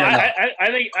documentary? I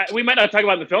think we might not talk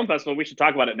about the film festival. We should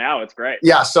talk about it now. It's great.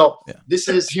 Yeah. So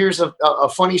here's a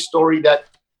funny story that,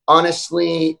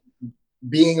 honestly,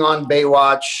 being on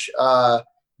Baywatch,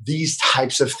 these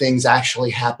types of things actually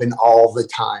happen all the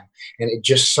time. And it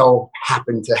just so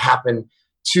happened to happen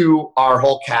to our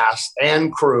whole cast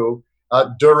and crew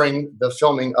during the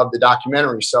filming of the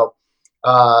documentary. So,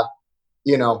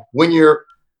 when you're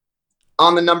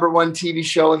on the number one TV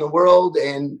show in the world,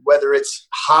 and whether it's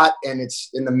hot and it's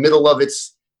in the middle of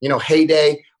its,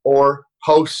 heyday, or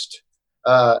post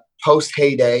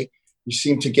heyday, you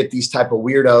seem to get these type of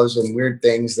weirdos and weird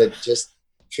things that just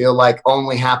feel like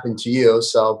only happen to you.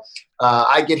 So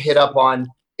I get hit up on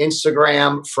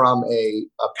Instagram from a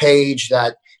page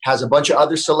that has a bunch of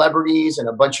other celebrities and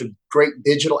a bunch of great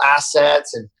digital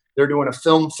assets, and they're doing a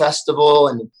film festival,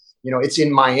 and it's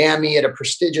in Miami at a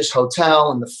prestigious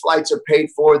hotel, and the flights are paid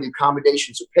for, the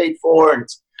accommodations are paid for, and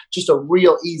it's just a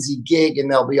real easy gig,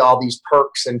 and there'll be all these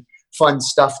perks and fun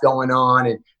stuff going on,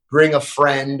 and bring a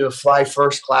friend to fly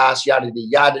first class, yada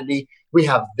yada. We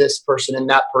have this person and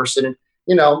that person, and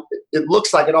it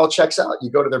looks like it all checks out.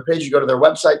 You go to their page, you go to their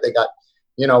website, they got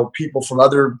people from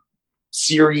other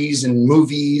series and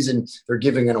movies, and they're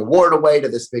giving an award away to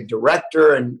this big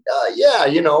director, and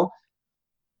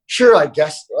sure, I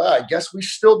guess we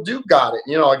still do got it.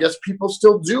 I guess people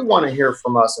still do want to hear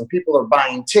from us, and people are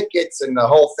buying tickets, and the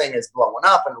whole thing is blowing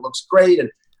up, and it looks great. And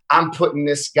I'm putting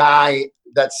this guy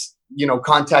that's,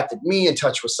 contacted me in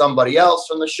touch with somebody else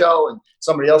from the show, and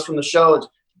somebody else from the show is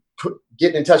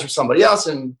getting in touch with somebody else.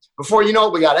 And before you know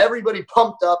it, we got everybody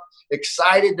pumped up,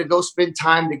 excited to go spend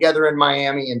time together in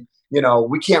Miami. And,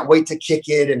 we can't wait to kick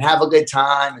it and have a good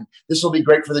time. And this will be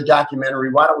great for the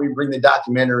documentary. Why don't we bring the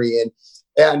documentary in?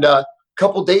 And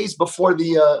couple days before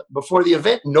the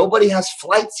event, nobody has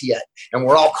flights yet, and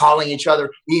we're all calling each other,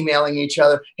 emailing each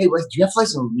other. Hey, do you have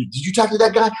flights? Did you talk to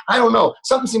that guy? I don't know.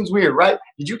 Something seems weird, right?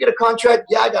 Did you get a contract?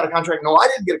 Yeah, I got a contract. No, I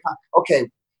didn't get a contract. Okay,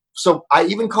 so I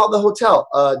even called the hotel.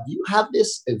 Do you have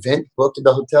this event booked at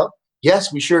the hotel?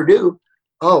 Yes, we sure do.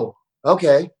 Oh,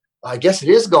 okay. I guess it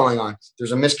is going on.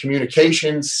 There's a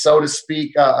miscommunication, so to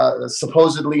speak,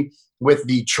 supposedly with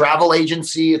the travel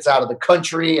agency. It's out of the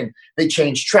country, and they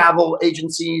changed travel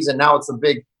agencies, and now it's a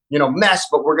big, mess,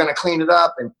 but we're going to clean it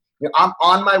up. And I'm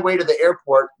on my way to the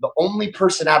airport, the only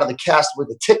person out of the cast with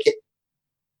a ticket.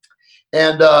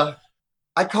 And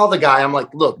I call the guy. I'm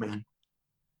like, look, man,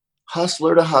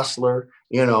 hustler to hustler,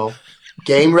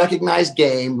 game recognized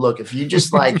game. Look, if you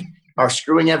just are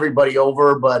screwing everybody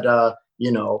over, but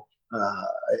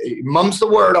mum's the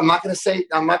word. I'm not going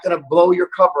to blow your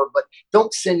cover, but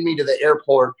don't send me to the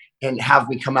airport and have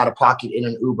me come out of pocket in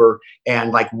an Uber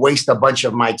and waste a bunch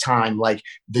of my time.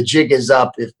 The jig is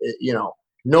up. If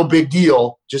no big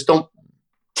deal. Just don't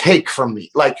take from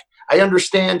me. I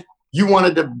understand you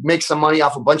wanted to make some money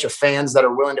off a bunch of fans that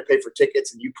are willing to pay for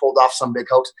tickets, and you pulled off some big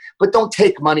hoax, but don't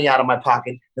take money out of my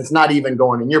pocket that's not even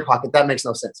going in your pocket. That makes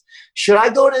no sense. Should I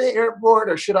go to the airport,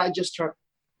 or should I just turn?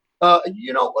 Why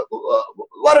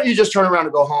don't you just turn around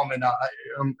and go home,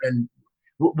 and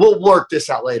we'll work this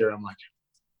out later. I'm like,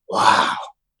 wow,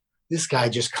 this guy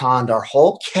just conned our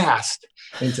whole cast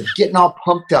into getting all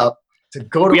pumped up to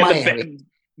go to Miami.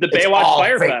 The Baywatch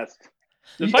Fire Fest.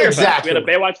 The Fire Exactly. Fest.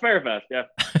 We had a Baywatch Fire Fest. Yeah.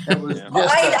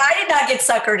 I did not get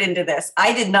suckered into this.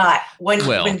 I did not.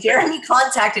 When Jeremy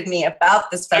contacted me about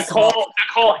this festival,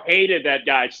 Nicole hated that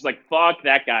guy. She's like, fuck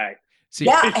that guy.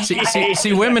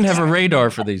 See, women have a radar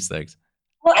for these things.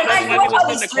 Well, and I grew up on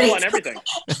the streets. On everything.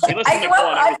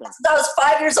 I was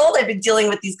 5 years old. I've been dealing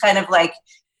with these kind of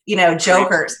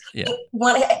jokers. Yeah.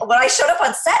 When I showed up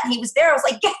on set and he was there, I was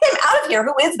like, get him out of here.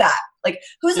 Who is that?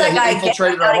 Who's that guy? He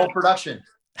infiltrated our whole production.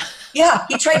 Yeah,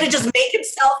 he tried to just make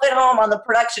himself at home on the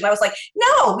production. I was like,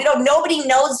 no, nobody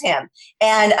knows him.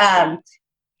 And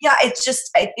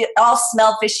it all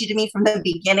smelled fishy to me from the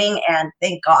beginning. And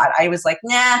thank God, I was like,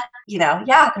 nah,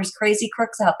 there's crazy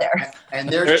crooks out there. And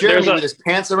there's Jeremy with his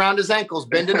pants around his ankles,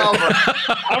 bending over.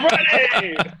 All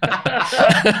right.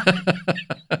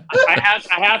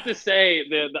 I have to say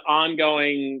the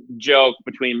ongoing joke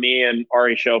between me and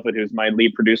Ari Shofet, who's my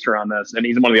lead producer on this, and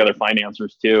he's one of the other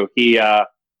financiers too. He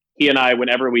and I,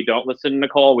 whenever we don't listen to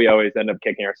Nicole, we always end up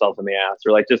kicking ourselves in the ass.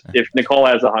 We're like, just if Nicole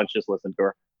has a hunch, just listen to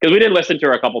her. Because we did listen to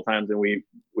her a couple times and we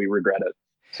regret it.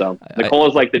 So Nicole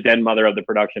is like the den mother of the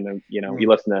production, and you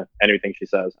listen to anything she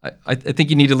says. I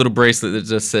think you need a little bracelet that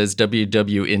just says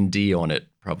WWND on it.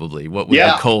 Probably. What would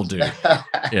Nicole do?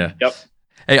 Yeah. Yep.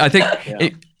 Hey, I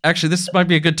think actually this might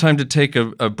be a good time to take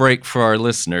a break for our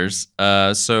listeners.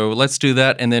 So let's do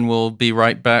that, and then we'll be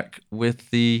right back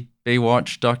with the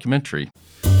Baywatch documentary.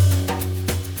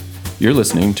 You're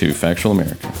listening to Factual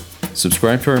America.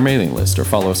 Subscribe to our mailing list or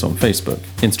follow us on Facebook,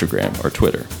 Instagram, or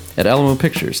Twitter at Alamo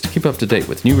Pictures to keep up to date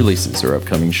with new releases or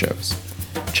upcoming shows.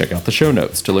 Check out the show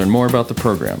notes to learn more about the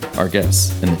program, our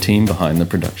guests, and the team behind the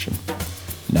production.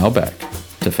 Now back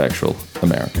to Factual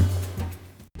America.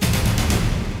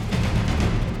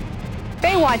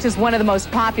 Baywatch is one of the most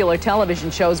popular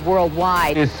television shows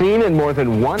worldwide. It is seen in more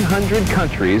than 100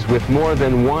 countries with more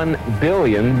than 1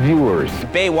 billion viewers.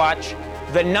 Baywatch,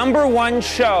 the #1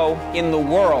 show in the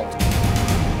world.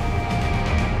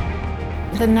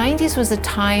 The 90s was a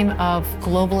time of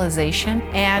globalization,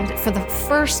 and for the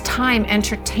first time,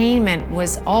 entertainment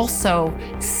was also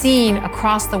seen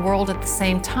across the world at the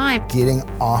same time. Getting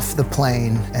off the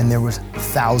plane, and there was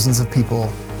thousands of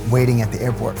people waiting at the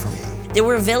airport for me. There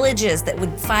were villages that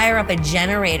would fire up a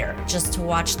generator just to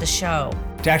watch the show.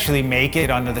 To actually make it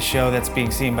onto the show that's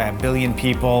being seen by 1 billion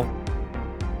people,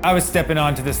 I was stepping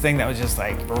onto this thing that was just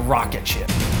like a rocket ship.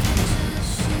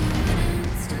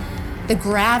 The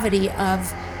gravity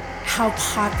of how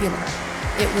popular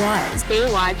it was.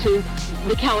 Baywatch is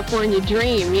the California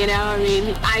dream,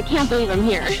 I can't believe I'm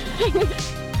here.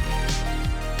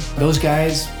 Those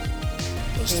guys,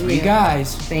 those three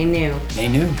guys, they knew.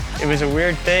 It was a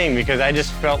weird thing because I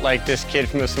just felt like this kid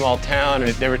from a small town,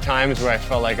 and there were times where I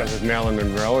felt like I was with Marilyn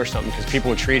Monroe or something because people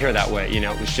would treat her that way.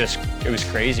 It was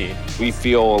crazy. We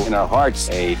feel in our hearts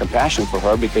a compassion for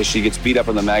her because she gets beat up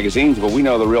in the magazines, but we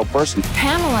know the real person.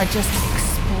 Pamela just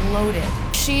exploded.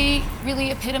 She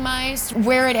really epitomized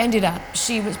where it ended up.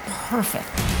 She was perfect.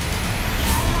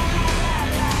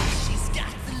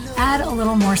 Add a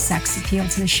little more sex appeal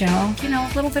to the show.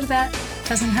 A little bit of that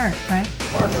doesn't hurt, right?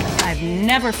 I've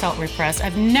never felt repressed.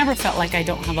 I've never felt like I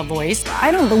don't have a voice. I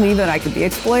don't believe that I could be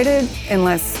exploited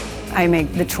unless I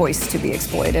make the choice to be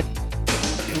exploited.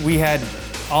 We had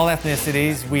all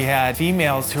ethnicities. We had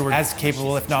females who were as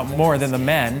capable, if not more, than the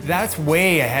men. That's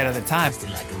way ahead of the time.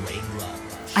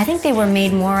 I think they were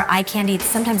made more eye candy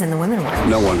sometimes than the women were.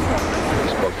 No one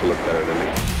is supposed to look better than me.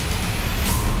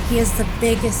 He has the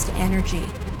biggest energy.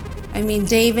 I mean,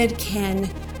 David can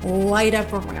light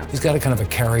up a room. He's got a kind of a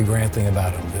Cary Grant thing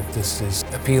about him, that this is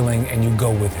appealing and you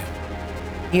go with him.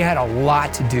 He had a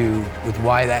lot to do with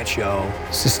why that show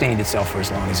sustained itself for as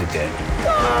long as it did.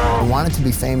 I wanted to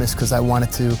be famous because I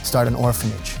wanted to start an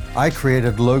orphanage. I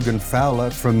created Logan Fowler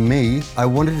from me. I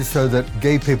wanted to show that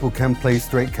gay people can play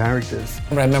straight characters.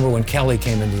 I remember when Kelly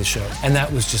came into the show, and that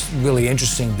was just really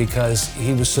interesting because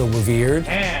he was so revered.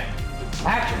 And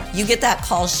action. You get that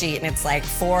call sheet and it's like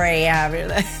 4 a.m. You're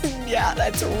like, yeah,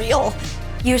 that's real.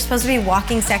 You're supposed to be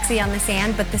walking sexy on the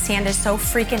sand, but the sand is so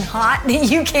freaking hot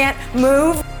that you can't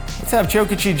move. Let's have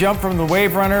Chokichi jump from the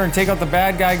wave runner and take out the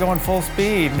bad guy going full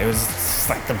speed. It was just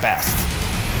like the best.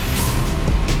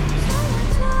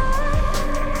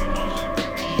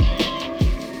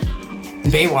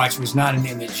 Baywatch was not an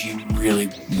image you really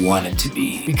wanted to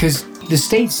be because the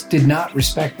States did not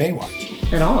respect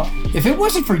Baywatch at all. If it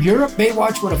wasn't for Europe,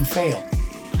 Baywatch would have failed.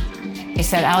 He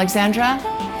said, Alexandra,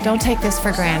 don't take this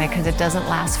for granted because it doesn't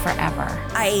last forever.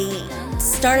 I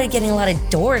started getting a lot of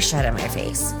doors shut in my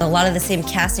face. A lot of the same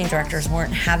casting directors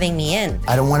weren't having me in.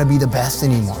 I don't want to be the best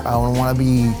anymore. I don't want to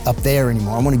be up there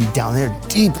anymore. I want to be down there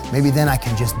deep. Maybe then I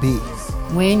can just be.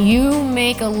 When you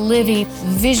make a living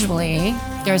visually,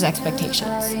 there's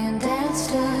expectations.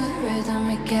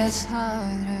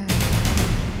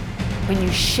 When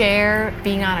you share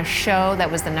being on a show that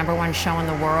was the #1 show in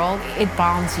the world, it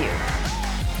bonds you.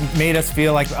 It made us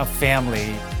feel like a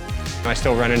family. I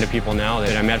still run into people now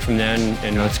that I met from then,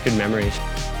 and it's good memories.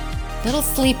 Little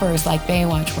sleepers like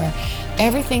Baywatch where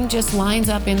everything just lines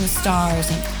up in the stars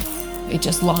and it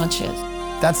just launches.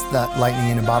 That's that lightning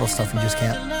in a bottle stuff you just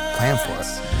can't plan for.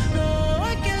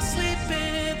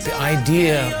 The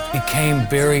idea became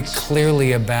very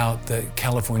clearly about the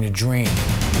California dream.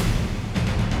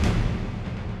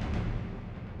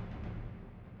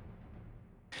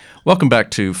 Welcome back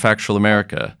to Factual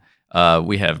America.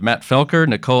 We have Matt Felker,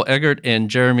 Nicole Eggert, and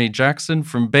Jeremy Jackson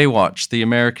from Baywatch, The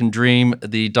American Dream,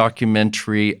 the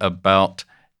documentary about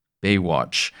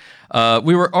Baywatch.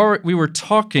 We were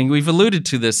talking, we've alluded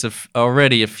to this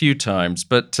already a few times,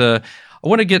 but I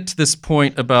want to get to this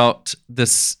point about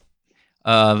this.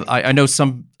 I know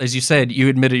some, as you said, you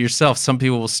admitted yourself, some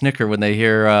people will snicker when they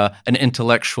hear an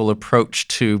intellectual approach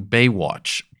to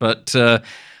Baywatch. But,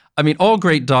 I mean, all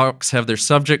great docs have their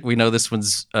subject. We know this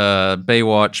one's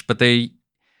Baywatch, but they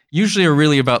usually are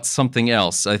really about something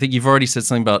else. I think you've already said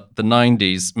something about the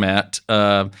 90s, Matt.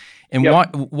 And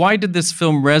yep. Why did this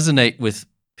film resonate with,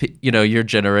 your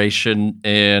generation?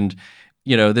 And,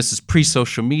 this is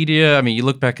pre-social media. I mean, you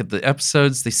look back at the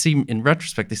episodes, in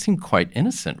retrospect, they seem quite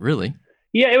innocent, really.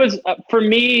 Yeah, it was, for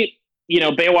me,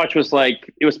 Baywatch was like,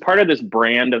 it was part of this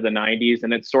brand of the 90s,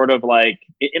 and it's sort of like,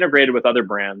 it integrated with other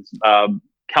brands.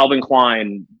 Calvin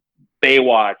Klein,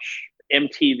 Baywatch,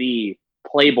 MTV,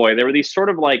 Playboy. There were these sort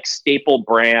of like staple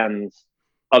brands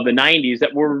of the 90s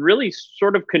that were really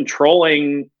sort of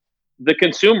controlling the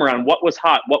consumer on what was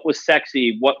hot, what was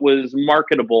sexy, what was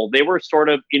marketable. They were sort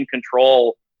of in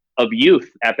control of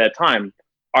youth at that time.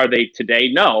 Are they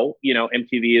today? No.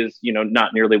 MTV is,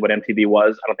 not nearly what MTV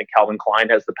was. I don't think Calvin Klein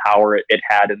has the power it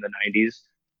had in the 90s.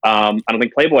 I don't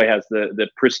think Playboy has the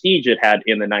prestige it had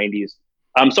in the 90s.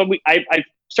 So I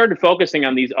started focusing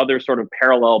on these other sort of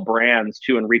parallel brands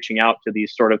too, and reaching out to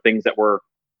these sort of things that were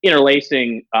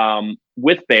interlacing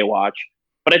with Baywatch.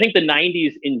 But I think the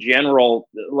 90s in general,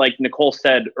 like Nicole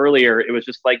said earlier, it was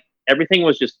just like everything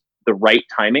was just the right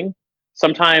timing.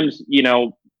 Sometimes,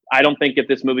 I don't think if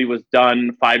this movie was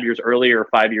done 5 years earlier or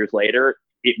 5 years later,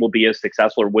 it will be as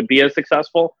successful or would be as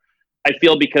successful. I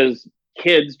feel because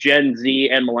kids, Gen Z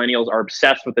and millennials are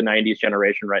obsessed with the 90s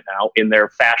generation right now in their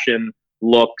fashion,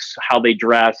 looks, how they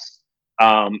dress,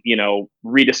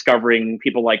 rediscovering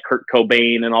people like Kurt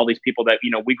Cobain and all these people that,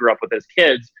 we grew up with as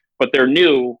kids, but they're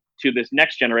new to this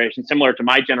next generation, similar to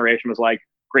my generation was like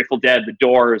Grateful Dead, The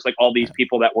Doors, like all these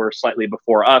people that were slightly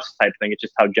before us type thing. It's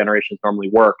just how generations normally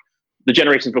work. The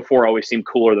generations before always seem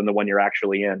cooler than the one you're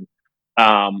actually in.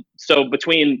 So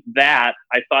between that,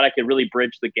 I thought I could really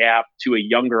bridge the gap to a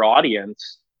younger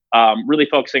audience, really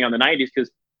focusing on the 90s because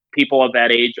people of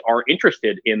that age are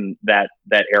interested in that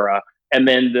era. And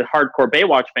then the hardcore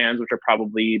Baywatch fans, which are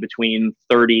probably between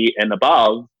 30 and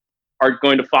above, are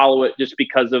going to follow it just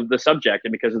because of the subject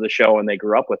and because of the show, and they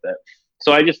grew up with it.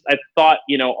 So I thought,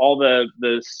 all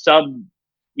the sub,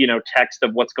 text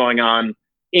of what's going on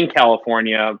in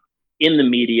California, in the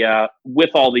media with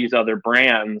all these other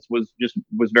brands was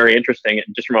very interesting,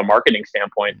 just from a marketing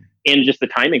standpoint and just the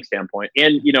timing standpoint.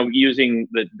 And, using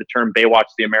the term Baywatch,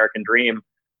 the American dream,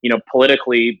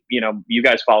 politically, you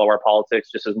guys follow our politics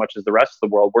just as much as the rest of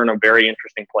the world. We're in a very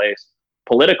interesting place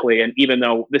politically. And even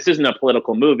though this isn't a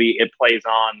political movie, it plays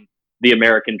on the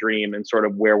American dream and sort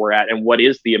of where we're at and what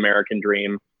is the American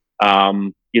dream.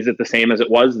 Is it the same as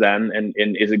it was then? And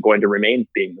is it going to remain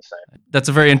being the same? That's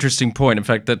a very interesting point. In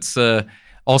fact, that's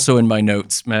also in my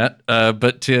notes, Matt.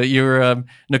 But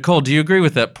Nicole, do you agree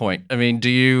with that point? I mean, do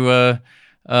you,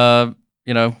 that's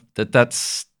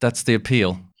the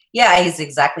appeal? Yeah, he's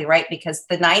exactly right, because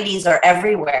the 90s are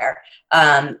everywhere.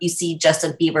 You see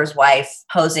Justin Bieber's wife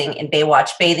posing in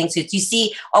Baywatch bathing suits. You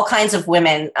see all kinds of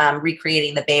women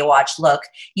recreating the Baywatch look.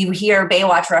 You hear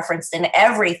Baywatch referenced in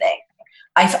everything.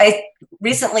 I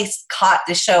recently caught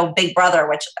the show Big Brother,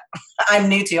 which I'm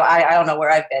new to. I don't know where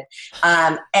I've been.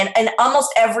 And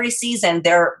almost every season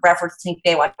they're referencing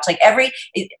Baywatch. Like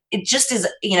it just is,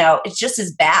 it just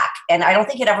is back. And I don't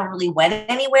think it ever really went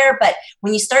anywhere. But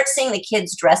when you start seeing the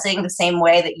kids dressing the same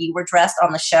way that you were dressed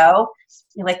on the show,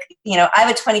 you're like, I have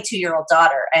a 22-year-old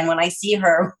daughter. And when I see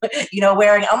her,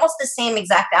 wearing almost the same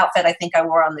exact outfit I think I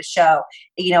wore on the show,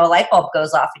 a light bulb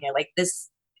goes off and you're like,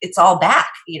 it's all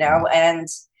back, and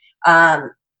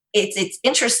it's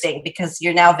interesting because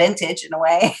you're now vintage in a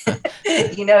way.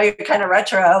 You're kind of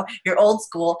retro, you're old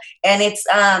school, and it's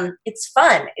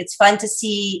fun. It's fun to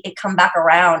see it come back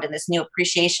around and this new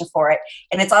appreciation for it.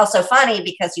 And it's also funny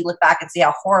because you look back and see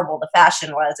how horrible the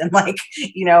fashion was and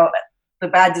the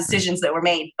bad decisions that were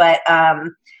made. But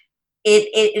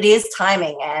it is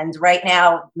timing, and right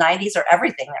now 90s are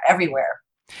everything. They're everywhere.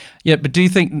 Yeah, but do you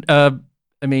think?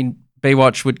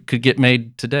 Baywatch could get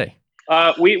made today?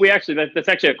 We actually, that's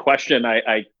actually a question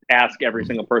I ask every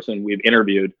single person we've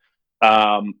interviewed.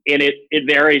 And it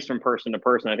varies from person to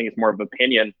person. I think it's more of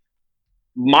opinion.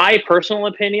 My personal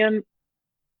opinion,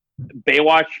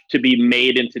 Baywatch to be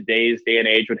made in today's day and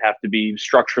age would have to be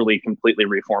structurally completely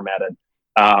reformatted.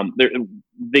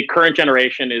 The current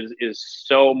generation is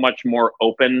so much more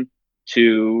open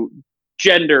to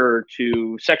gender,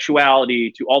 to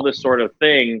sexuality, to all this sort of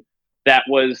thing. That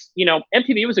was,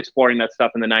 MTV was exploring that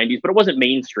stuff in the 90s, but it wasn't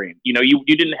mainstream. You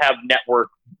didn't have network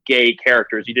gay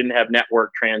characters. You didn't have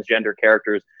network transgender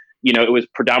characters. It was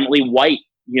predominantly white,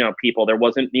 people. There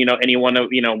wasn't, anyone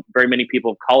of, very many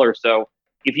people of color. So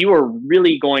if you were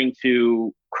really going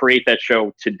to create that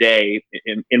show today,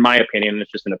 in my opinion,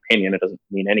 it's just an opinion, it doesn't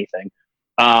mean anything.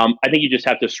 I think you just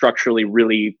have to structurally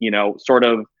really, you'd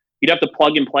have to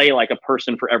plug and play like a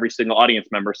person for every single audience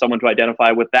member, someone to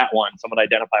identify with that one, someone to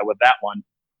identify with that one.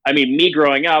 I mean, me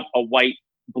growing up, a white,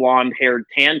 blonde-haired,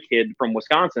 tan kid from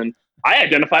Wisconsin, I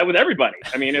identify with everybody.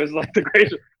 I mean, it was like the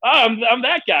greatest, I'm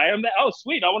that guy. Oh,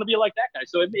 sweet, I want to be like that guy.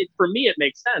 So for me, it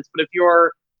makes sense. But if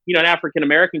you're, an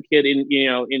African-American kid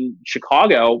in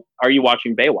Chicago, are you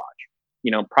watching Baywatch?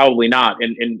 Probably not.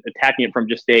 And attacking it from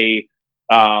just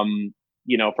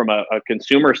from a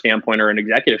consumer standpoint or an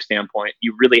executive standpoint,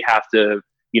 you really have to,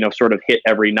 sort of hit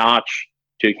every notch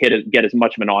to get as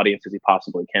much of an audience as you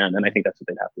possibly can. And I think that's what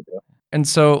they'd have to do. And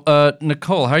so,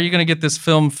 Nicole, how are you going to get this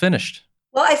film finished?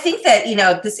 Well, I think that,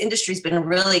 this industry's been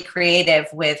really creative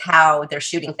with how they're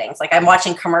shooting things. Like I'm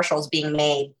watching commercials being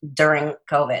made during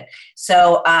COVID.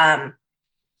 So,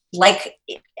 like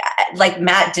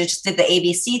Matt just did the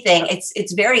ABC thing,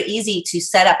 it's very easy to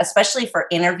set up, especially for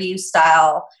interview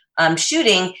style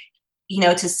shooting,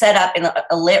 to set up in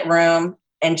a lit room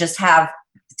and just have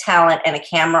talent and a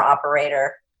camera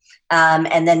operator.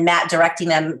 And then Matt directing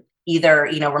them either,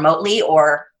 remotely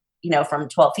or, from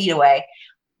 12 feet away.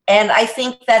 And I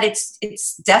think that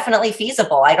it's definitely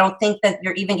feasible. I don't think that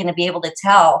you're even going to be able to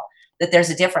tell that there's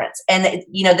a difference. And,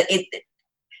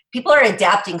 people are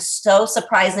adapting so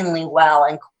surprisingly well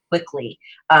and quickly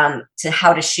to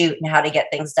how to shoot and how to get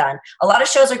things done. A lot of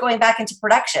shows are going back into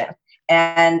production.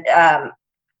 And,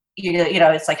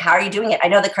 it's like, how are you doing it? I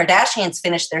know the Kardashians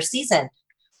finished their season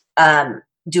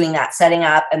doing that, setting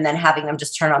up and then having them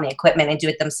just turn on the equipment and do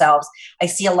it themselves. I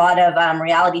see a lot of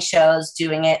reality shows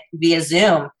doing it via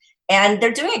Zoom, and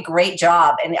they're doing a great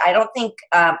job. And I don't think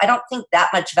that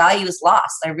much value is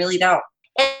lost. I really don't.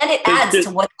 And it adds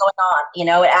to what's going on.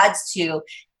 It adds to,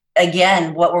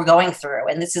 again, what we're going through.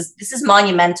 And this is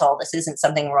monumental. This isn't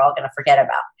something we're all going to forget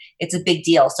about. It's a big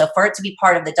deal. So for it to be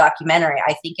part of the documentary,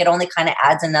 I think it only kind of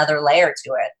adds another layer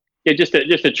to it. Yeah, just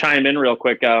to chime in real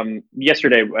quick.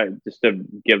 Yesterday, just to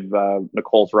give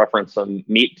Nicole's reference some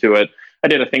meat to it, I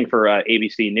did a thing for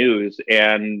ABC News,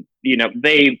 and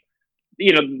they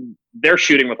they're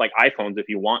shooting with like iPhones if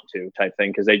you want to type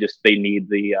thing, because they need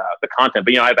the content.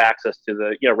 But I have access to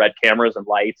the red cameras and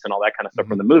lights and all that kind of stuff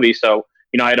from the movie. So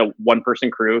I had a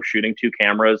 1-person crew shooting 2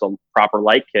 cameras, a proper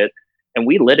light kit, and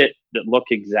we lit it that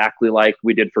looked exactly like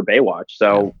we did for Baywatch.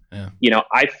 So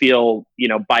I feel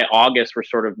by August we're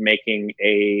sort of making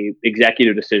a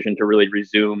executive decision to really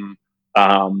resume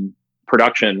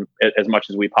production as much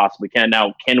as we possibly can.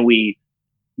 Now, can we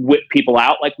whip people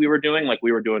out like we were doing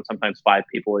sometimes 5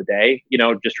 people a day,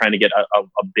 just trying to get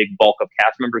a big bulk of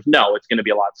cast members? No, it's going to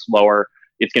be a lot slower.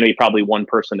 It's going to be probably 1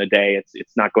 person a day.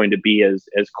 It's not going to be as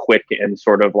quick and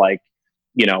sort of like,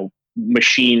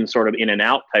 machine sort of in and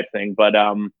out type thing, but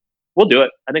we'll do it.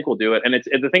 I think we'll do it. And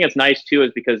the thing that's nice too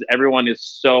is because everyone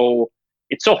is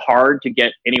it's so hard to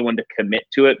get anyone to commit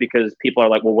to it, because people are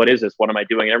like, well, what is this? What am I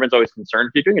doing? And everyone's always concerned.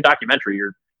 If you're doing a documentary,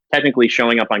 you're technically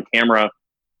showing up on camera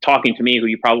talking to me, who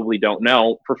you probably don't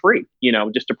know, for free,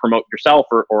 just to promote yourself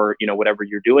or whatever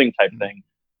you're doing type thing.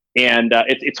 And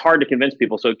it's hard to convince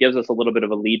people. So it gives us a little bit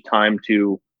of a lead time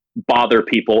to bother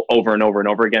people over and over and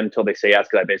over again until they say yes,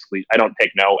 because I don't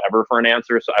take no ever for an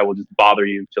answer. So I will just bother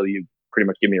you till you pretty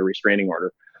much give me a restraining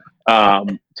order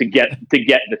to get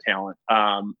the talent.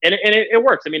 And it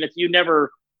works. I mean, it's you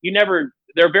never.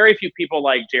 There are very few people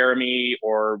like Jeremy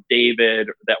or David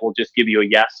that will just give you a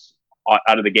yes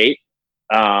out of the gate.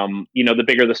 The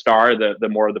bigger the star, the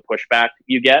more of the pushback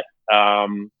you get.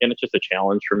 And it's just a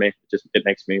challenge for me. It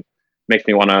makes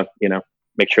me want to,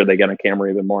 make sure they get on camera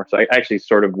even more. So I actually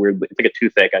sort of weirdly, it's like a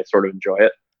toothache. I sort of enjoy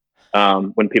it.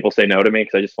 When people say no to me,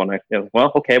 because I just want to,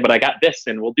 well, okay, but I got this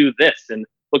and we'll do this and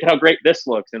look at how great this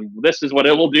looks. And this is what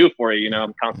it will do for you.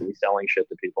 I'm constantly selling shit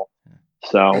to people.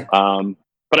 So,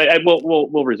 but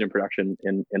we'll resume production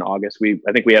in August.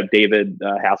 I think we have David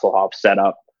Hasselhoff set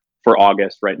up for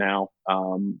August right now,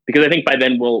 because I think by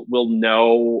then we'll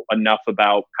know enough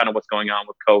about kind of what's going on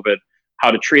with COVID, how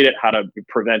to treat it, how to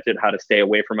prevent it, how to stay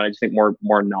away from it. I just think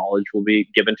more knowledge will be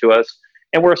given to us.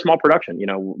 And we're a small production,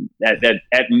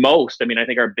 at most. I mean, I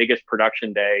think our biggest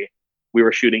production day, we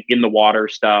were shooting in the water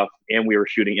stuff and we were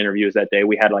shooting interviews that day.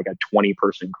 We had like a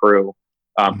 20-person crew,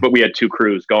 but we had 2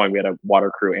 crews going. We had a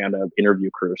water crew and an interview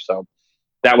crew. So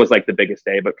that was like the biggest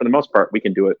day. But for the most part, we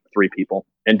can do it 3 people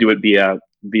and do it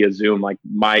via Zoom. Like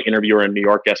my interviewer in New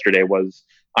York yesterday was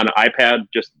on an iPad,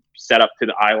 just set up to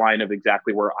the eye line of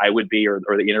exactly where I would be or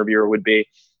the interviewer would be,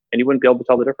 and you wouldn't be able to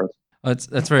tell the difference. That's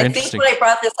very interesting. I think when I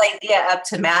brought this idea up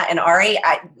to Matt and Ari,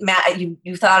 Matt,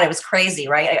 you thought I was crazy,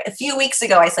 right? A few weeks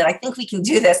ago, I said, I think we can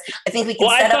do this. I think we can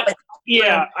set up.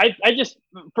 I just,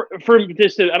 for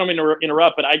this, I don't mean to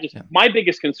interrupt, but my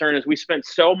biggest concern is I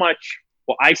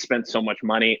spent so much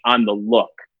money on the look.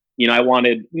 I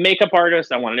wanted makeup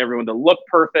artists. I wanted everyone to look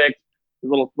perfect. The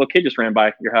little kid just ran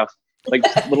by your house. Like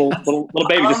little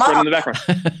baby just running in the background.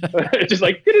 Just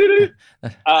like,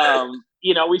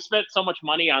 we spent so much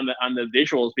money on the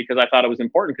visuals because I thought it was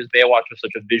important, because Baywatch was such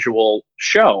a visual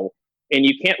show, and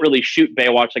you can't really shoot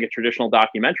Baywatch like a traditional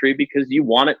documentary because you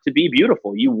want it to be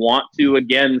beautiful. You want to,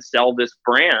 again, sell this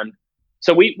brand.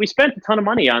 So we spent a ton of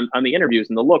money on the interviews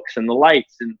and the looks and the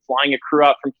lights and flying a crew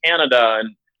out from Canada.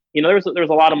 And, there's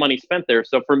a lot of money spent there.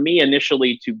 So for me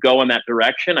initially to go in that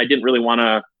direction, I didn't really want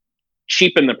to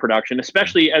cheapen the production,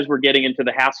 especially as we're getting into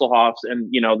the Hasselhoffs and,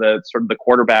 the sort of the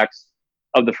quarterbacks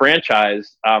of the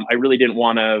franchise. I really didn't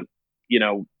want to,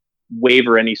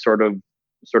 waver any sort of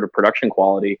production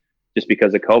quality just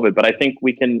because of COVID. But I think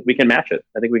we can match it.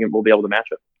 I think we'll be able to match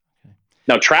it. Okay.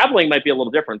 Now, traveling might be a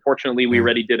little different. Fortunately, we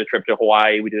already did a trip to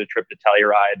Hawaii. We did a trip to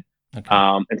Telluride,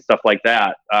 and stuff like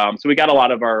that. So we got a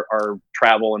lot of our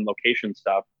travel and location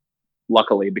stuff,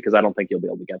 luckily, because I don't think you'll be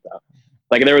able to get that.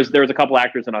 Like there was a couple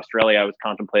actors in Australia. I was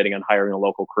contemplating on hiring a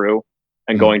local crew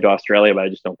and going to Australia, but I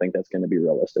just don't think that's going to be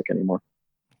realistic anymore.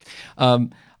 I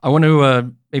want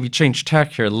to maybe change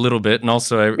tack here a little bit, and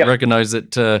also I recognize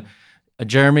that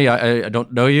Jeremy, I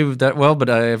don't know you that well, but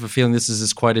I have a feeling this is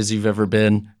as quiet as you've ever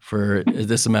been for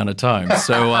this amount of time.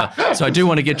 So I do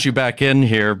want to get you back in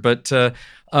here, but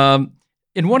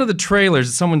in one of the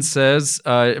trailers, someone says,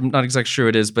 I'm not exactly sure who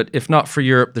it is, but if not for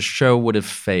Europe, the show would have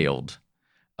failed.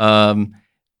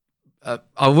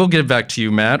 I will get back to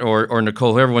you, Matt, or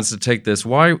Nicole, whoever wants to take this.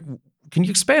 Why? Can you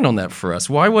expand on that for us?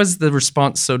 Why was the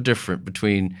response so different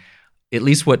between at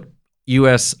least what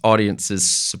U.S. audiences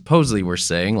supposedly were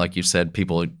saying, like you said,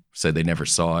 people said they never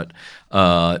saw it,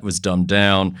 it was dumbed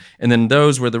down, and then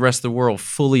those where the rest of the world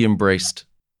fully embraced?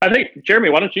 I think, Jeremy,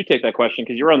 why don't you take that question?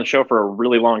 Because you were on the show for a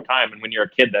really long time, and when you're a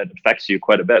kid, that affects you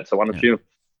quite a bit. So why don't you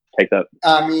take that?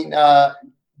 I mean,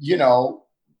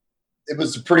 it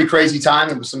was a pretty crazy time.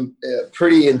 It was some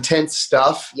pretty intense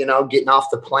stuff, getting off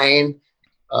the plane,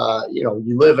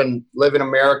 you live in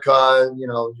America,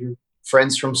 your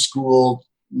friends from school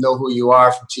know who you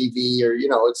are from TV, or,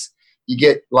 you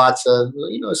get lots of,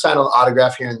 sign an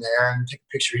autograph here and there and take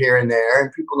a picture here and there,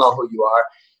 and people know who you are.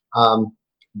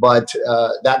 But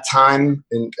that time,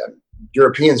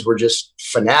 Europeans were just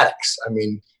fanatics. I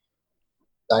mean,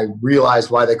 I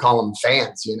realized why they call them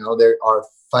fans. They are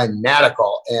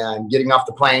fanatical, and getting off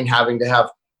the plane, having to have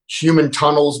human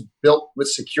tunnels built with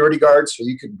security guards so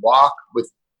you could walk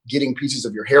with getting pieces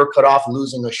of your hair cut off,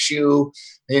 losing a shoe,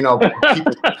 people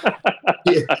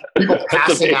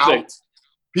passing out,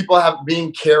 people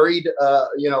being carried,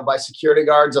 by security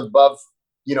guards above,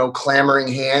 clamoring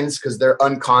hands because they're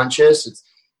unconscious. It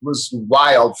was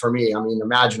wild for me. I mean,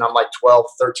 imagine I'm like 12,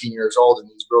 13 years old, and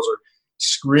these girls are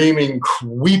screaming,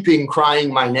 weeping,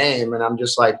 crying my name. And I'm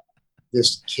just like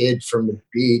this kid from the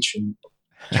beach in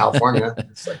California.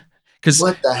 It's like,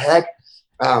 what the heck?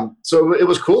 So it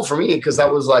was cool for me because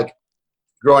that was like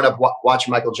growing up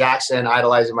watching Michael Jackson,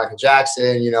 idolizing Michael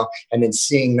Jackson, and then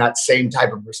seeing that same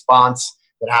type of response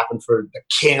that happened for the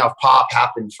king of pop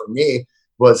happened for me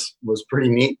was pretty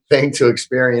neat thing to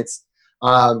experience.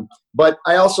 But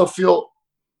I also feel,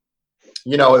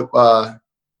 it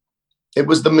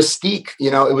was the mystique,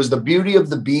 it was the beauty of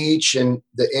the beach and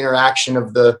the interaction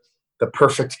of the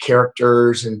perfect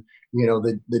characters and,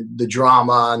 the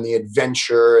drama and the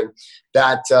adventure and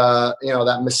that,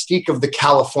 that mystique of the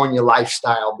California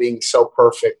lifestyle being so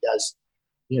perfect as,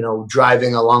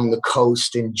 driving along the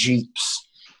coast in Jeeps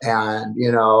and,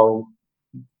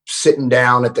 sitting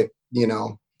down at the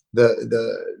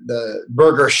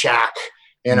burger shack,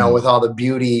 with all the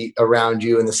beauty around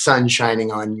you and the sun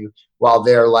shining on you while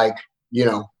they're like,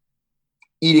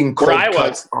 eating cold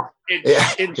cuts.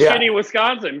 In shitty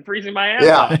Wisconsin, freezing my ass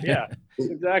off. Yeah,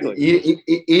 exactly.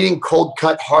 Eating cold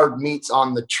cut hard meats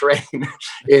on the train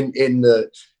in the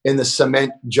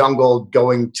cement jungle,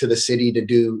 going to the city to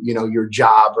do, your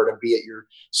job or to be at your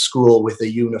school with a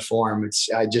uniform.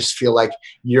 I just feel like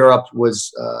Europe was,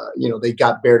 they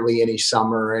got barely any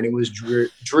summer, and it was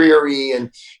dreary and,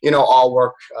 all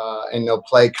work and no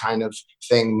play kind of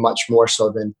thing, much more so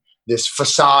than this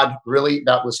facade. Really,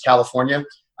 that was California.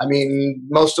 I mean,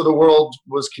 most of the world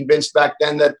was convinced back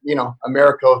then that,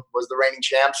 America was the reigning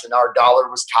champs and our dollar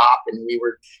was top and we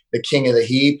were the king of the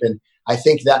heap. And I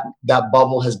think that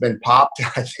bubble has been popped.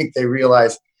 I think they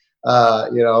realize,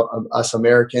 us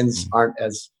Americans aren't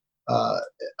as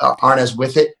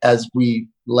with it as we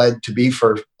led to be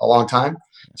for a long time.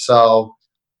 So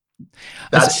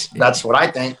that's what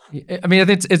I think. I mean, I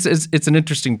think it's an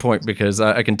interesting point because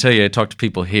I can tell you, I talk to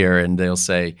people here and they'll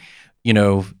say,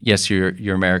 yes,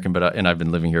 you're American, but and I've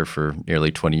been living here for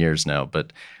nearly 20 years now,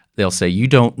 but they'll say, you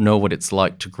don't know what it's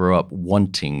like to grow up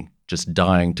wanting, just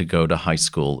dying to go to high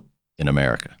school in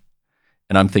America.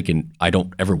 And I'm thinking, I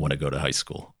don't ever want to go to high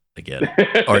school again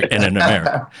and in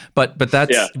America. But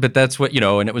that's what,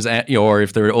 and it was, or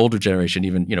if they're an older generation,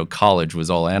 even, college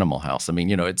was all Animal House. I mean,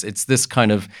 it's this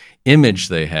kind of image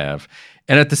they have.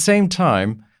 And at the same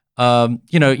time,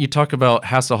 you talk about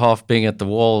Hasselhoff being at the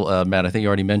wall, Matt. I think you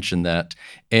already mentioned that,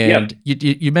 and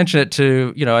you mentioned it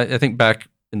too. I think back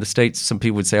in the States, some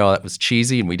people would say, "Oh, that was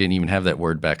cheesy," and we didn't even have that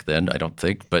word back then. I don't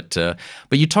think, but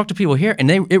you talk to people here,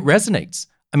 and it resonates.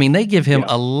 I mean, they give him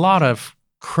a lot of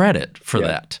credit for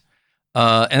that,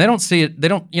 and they don't see it. They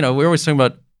don't. We're always talking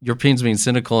about Europeans being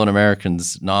cynical and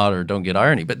Americans not or don't get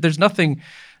irony, but there's nothing.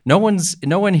 No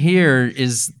one here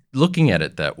is looking at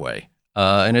it that way.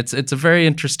 And it's a very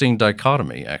interesting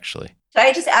dichotomy, actually. Can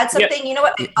I just add something? You know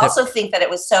what? I also think that it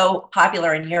was so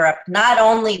popular in Europe, not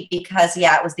only because,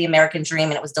 it was the American dream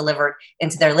and it was delivered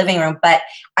into their living room, but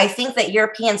I think that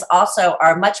Europeans also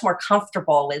are much more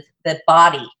comfortable with the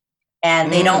body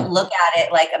and they don't look at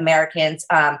it like Americans.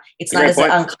 It's not as an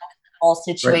uncomfortable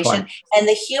situation. And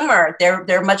the humor,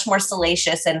 they're much more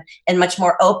salacious and much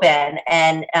more open.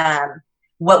 And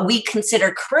what we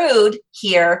consider crude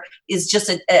here is just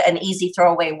an easy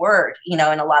throwaway word, in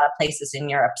a lot of places in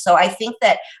Europe. So I think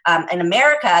that in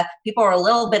America, people were a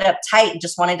little bit uptight and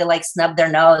just wanted to snub their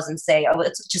nose and say, oh,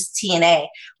 it's just TNA.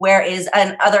 Whereas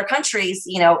in other countries,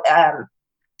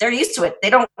 they're used to it. They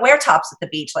don't wear tops at the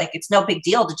beach. It's no big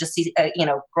deal to just see,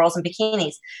 girls in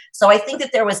bikinis. So I think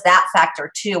that there was that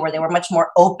factor too, where they were much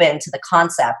more open to the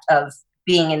concept of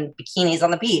being in bikinis on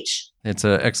the beach. It's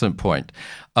an excellent point.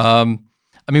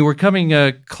 I mean, we're coming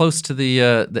close to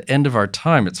the end of our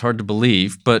time. It's hard to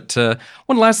believe. But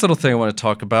one last little thing I want to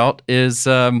talk about is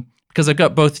because I've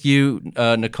got both you,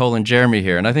 Nicole, and Jeremy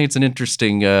here. And I think it's an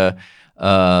interesting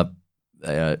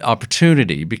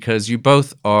opportunity because you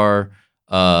both are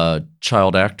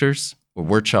child actors or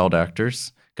were child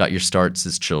actors, got your starts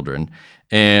as children.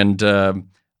 And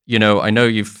You know, I know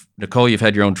Nicole, you've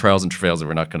had your own trials and travails, and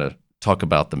we're not going to talk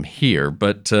about them here.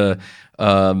 But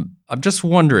I'm just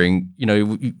wondering, you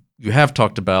know, you have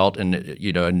talked about, and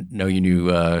you know, I know you knew,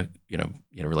 you know,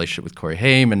 relationship with Corey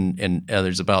Haim and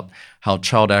others about how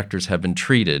child actors have been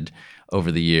treated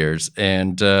over the years.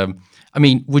 And I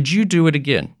mean, would you do it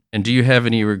again? And do you have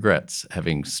any regrets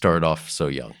having started off so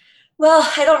young? Well,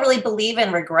 I don't really believe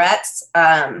in regrets.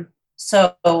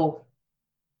 So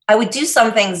I would do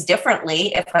some things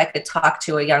differently if I could talk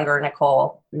to a younger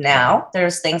Nicole now.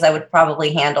 There's things I would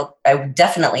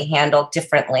definitely handle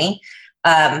differently.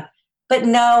 But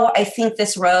no, I think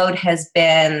this road has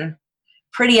been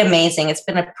pretty amazing. It's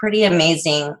been a pretty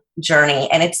amazing journey.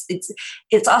 And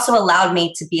it's also allowed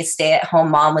me to be a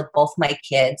stay-at-home mom with both my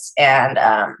kids and,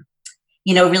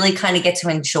 you know, really kind of get to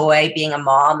enjoy being a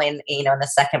mom in, you know, in the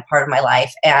second part of my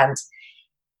life. And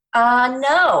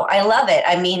no, I love it.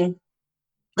 I mean,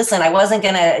 listen, I wasn't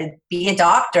going to be a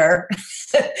doctor,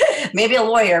 maybe a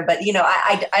lawyer, but, you know,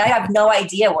 I have no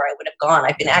idea where I would have gone.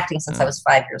 I've been acting since I was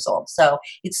 5 years old. So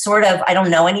it's sort of, I don't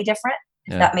know any different,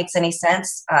 if that makes any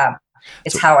sense.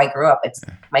 It's how I grew up. It's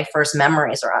my first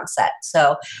memories are on set.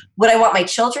 So would I want my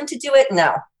children to do it?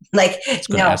 No, like,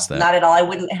 no, not at all. I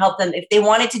wouldn't help them. If they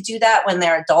wanted to do that when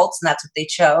they're adults and that's what they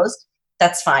chose,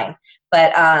 that's fine.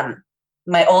 But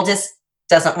my oldest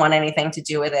doesn't want anything to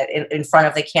do with it in front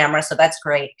of the camera. So that's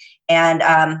great. And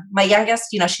my youngest,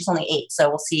 you know, she's only 8. So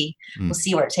we'll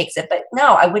see where it takes it. But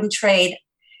no, I wouldn't trade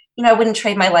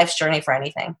my life's journey for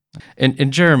anything.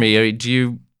 And Jeremy, I mean, do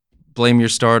you blame your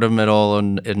stardom at all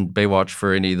in Baywatch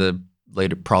for any of the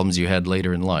later problems you had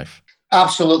later in life?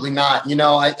 Absolutely not. You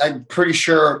know, I'm pretty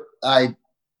sure I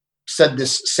said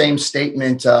this same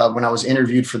statement when I was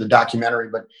interviewed for the documentary,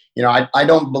 but, you know, I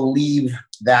don't believe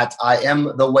that I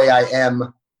am the way I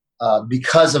am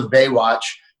because of Baywatch.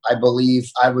 I believe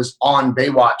I was on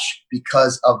Baywatch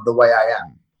because of the way I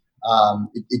am.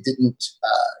 It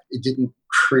didn't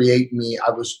create me.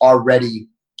 I was already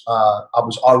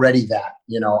that,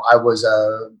 you know. I was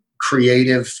a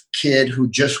creative kid who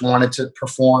just wanted to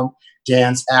perform,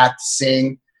 dance, act,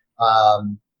 sing.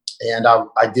 And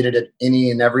I did it at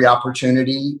any and every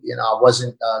opportunity. You know, I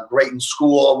wasn't great in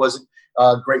school. I wasn't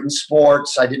great in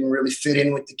sports. I didn't really fit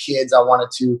in with the kids. I wanted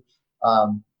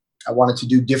to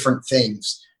do different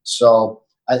things. So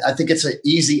I think it's an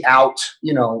easy out,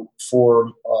 you know,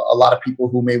 for a lot of people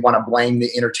who may want to blame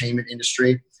the entertainment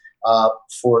industry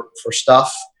for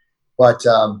stuff. But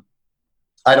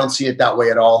I don't see it that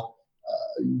way at all.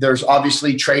 There's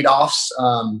obviously trade-offs.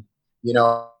 You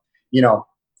know,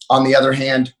 on the other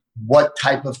hand, what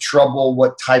type of trouble,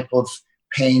 what type of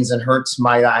pains and hurts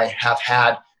might I have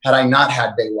had I not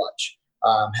had Baywatch,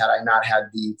 had I not had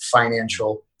the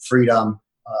financial freedom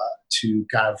to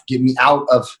kind of get me out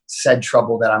of said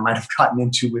trouble that I might have gotten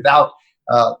into without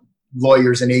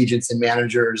lawyers and agents and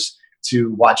managers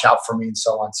to watch out for me and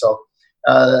so on. So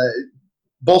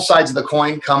both sides of the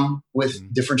coin come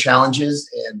with different challenges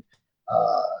and,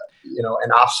 you know,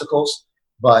 and obstacles,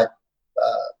 but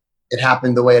it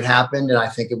happened the way it happened. And I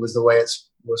think it was the way it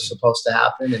was supposed to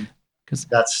happen. And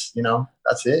that's, you know,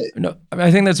 that's it. No, I mean,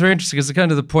 I think that's very interesting because kind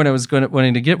of the point I was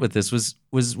wanting to get with this was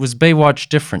Baywatch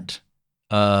different?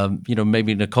 You know,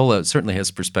 maybe Nicola certainly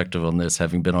has perspective on this,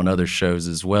 having been on other shows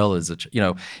as well as, you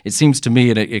know, it seems to me,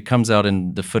 and it comes out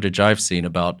in the footage I've seen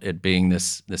about it being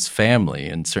this family,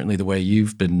 and certainly the way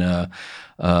you've been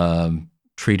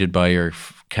treated by your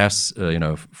cast, you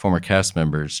know, former cast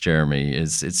members, Jeremy, it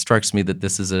strikes me that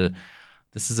this is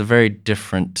a very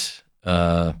different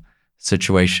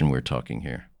situation we're talking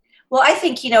here. Well, I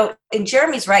think, you know, and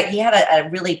Jeremy's right. He had a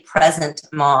really present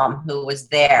mom who was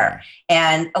there,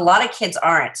 and a lot of kids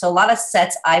aren't. So a lot of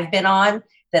sets I've been on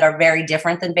that are very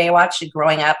different than Baywatch.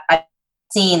 Growing up, I've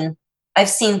seen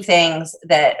things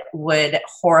that would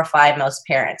horrify most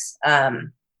parents. I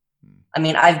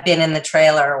mean, I've been in the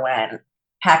trailer when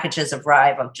packages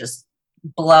arrive of just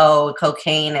blow,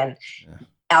 cocaine, and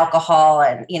alcohol,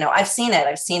 and, you know, I've seen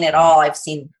it all. I've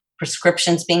seen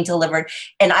prescriptions being delivered,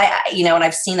 and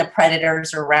I've seen the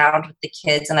predators around with the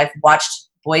kids, and I've watched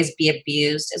boys be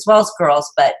abused as well as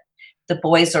girls, but the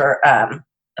boys are a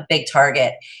big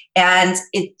target. And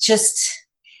it just,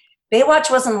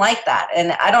 Baywatch wasn't like that.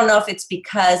 And I don't know if it's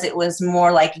because it was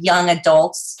more like young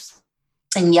adults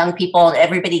and young people and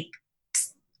everybody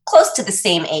close to the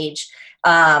same age.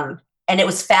 And it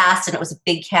was fast and it was a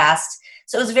big cast.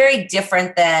 So it was very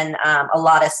different than a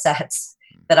lot of sets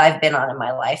that I've been on in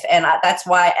my life. And that's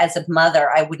why, as a mother,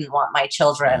 I wouldn't want my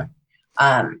children.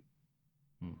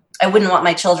 I I wouldn't want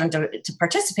my children to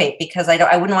participate because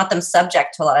I wouldn't want them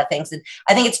subject to a lot of things. And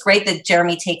I think it's great that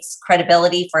Jeremy takes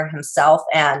credibility for himself,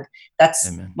 and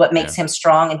that's what makes him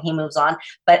strong, and he moves on.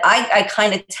 But I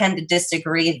kind of tend to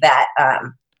disagree that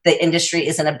the industry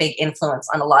isn't a big influence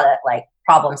on a lot of like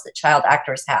problems that child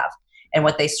actors have and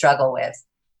what they struggle with.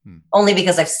 Only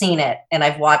because I've seen it and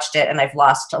I've watched it and I've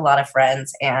lost a lot of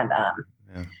friends, and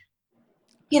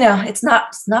you know, it's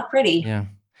not pretty. Yeah.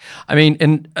 I mean,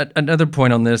 and another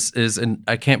point on this is, and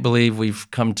I can't believe we've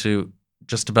come to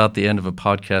just about the end of a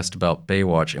podcast about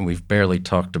Baywatch, and we've barely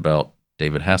talked about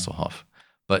David Hasselhoff.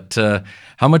 But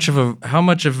how much of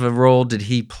a role did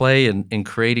he play in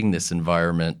creating this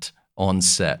environment on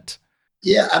set?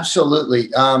 Yeah, absolutely.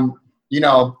 You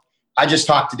know, I just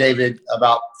talked to David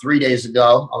about 3 days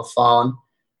ago on the phone,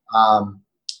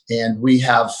 and we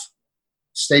have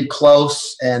stayed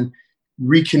close and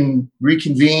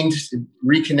reconvened,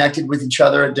 reconnected with each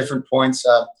other at different points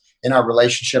in our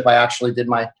relationship. I actually did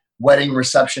my wedding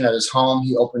reception at his home.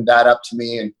 He opened that up to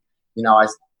me, and you know,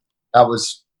 that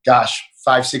was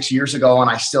 5-6 years ago,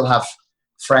 and I still have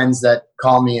friends that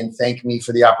call me and thank me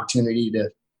for the opportunity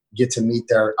to get to meet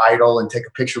their idol and take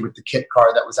a picture with the kit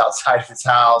car that was outside of his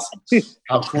house.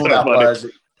 How cool that was.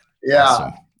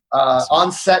 Yeah. Awesome.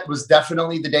 On set was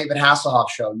definitely the David Hasselhoff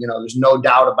show. You know, there's no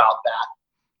doubt about that.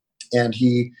 And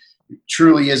he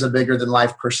truly is a bigger than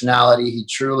life personality. He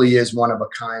truly is one of a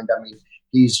kind. I mean,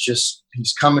 he's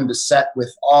coming to set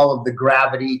with all of the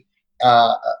gravity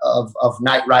of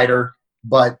Knight Rider,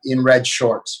 but in red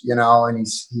shorts, you know, and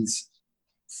he's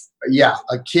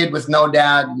a kid with no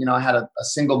dad. You know, I had a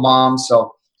single mom.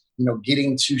 So, you know,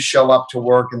 getting to show up to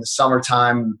work in the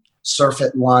summertime, surf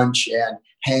at lunch and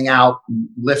hang out, and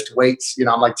lift weights. You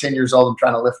know, I'm like 10 years old. I'm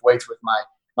trying to lift weights with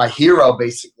my hero,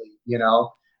 basically, you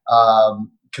know.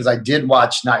 Because I did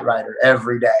watch Knight Rider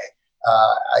every day.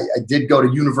 I did go to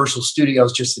Universal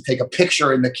Studios just to take a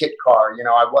picture in the kit car. You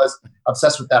know, I was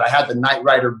obsessed with that. I had the Knight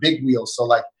Rider big wheel, so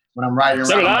like when I'm riding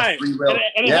around on my free wheel,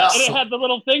 and it had the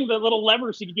little thing, the little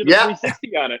lever, so you could do the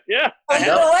 360 on it. Yeah. You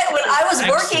know what? When I was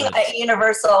working at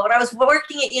Universal,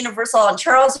 and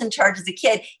Charles was in charge as a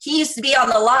kid, he used to be on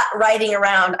the lot riding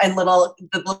around in the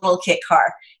little kit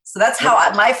car. So that's how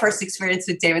my first experience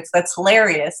with David. So that's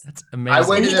hilarious. That's amazing. I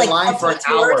waited in line for an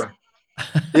hour.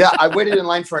 I waited in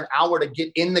line for an hour to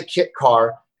get in the kit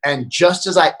car. And just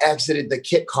as I exited the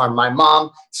kit car, my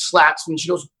mom slaps me. She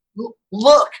goes,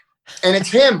 "Look." And it's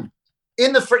him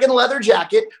in the freaking leather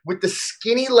jacket with the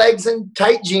skinny legs and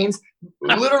tight jeans,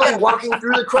 literally walking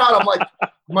through the crowd. I'm like,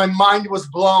 my mind was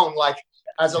blown. Like,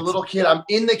 as a little kid, I'm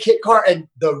in the kit car and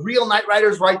the real Knight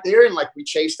Rider's right there. And like, we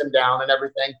chased him down and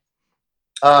everything.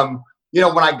 You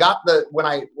know, when I got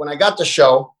the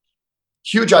show,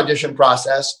 huge audition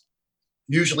process.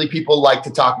 Usually people like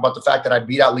to talk about the fact that I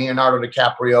beat out Leonardo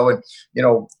DiCaprio and, you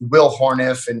know, Will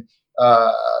Horniff and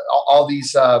all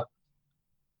these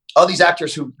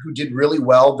actors who did really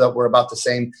well, that were about the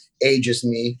same age as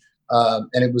me.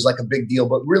 And it was like a big deal.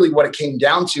 But really what it came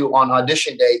down to on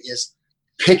audition day is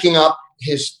picking up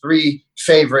his 3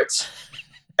 favorites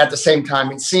at the same time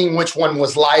and seeing which one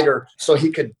was lighter so he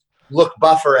could look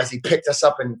buffer as he picked us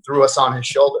up and threw us on his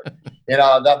shoulder. You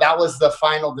know, that was the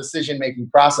final decision-making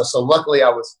process. So luckily I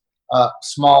was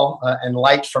small and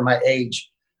light for my age.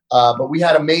 But we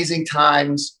had amazing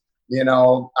times. You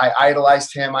know, I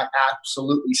idolized him. I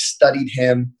absolutely studied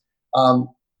him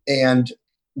and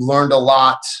learned a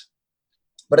lot.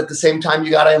 But at the same time,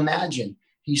 you got to imagine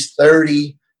he's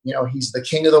 30. You know, he's the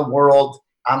king of the world.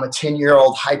 I'm a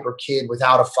 10-year-old hyper kid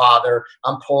without a father.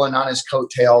 I'm pulling on his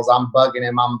coattails. I'm bugging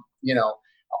him. I'm, you know,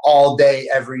 all day,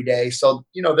 every day. So,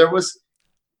 you know,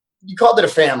 you called it a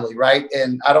family, right?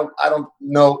 And I don't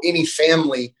know any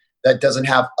family that doesn't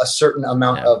have a certain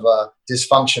amount of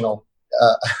dysfunctional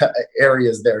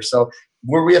areas there. So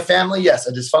were we a family? Yes.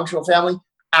 A dysfunctional family?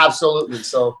 Absolutely.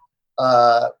 So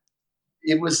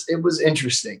it was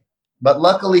interesting. But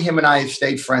luckily him and I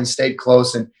stayed friends, stayed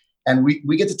close, and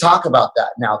we get to talk about that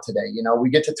now today. You know,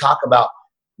 we get to talk about,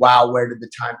 wow, where did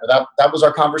the time go? That was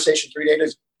our conversation 3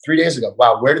 days ago.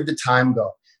 Wow, where did the time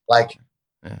go? Like,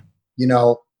 you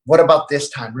know, what about this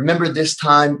time? Remember this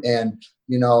time? And,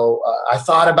 you know, I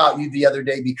thought about you the other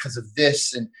day because of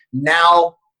this. And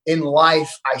now in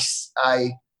life,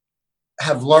 I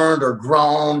have learned or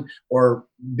grown or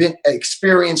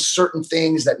experienced certain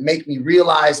things that make me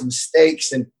realize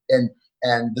mistakes and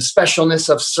the specialness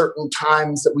of certain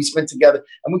times that we spent together.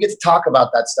 And we get to talk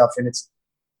about that stuff. And it's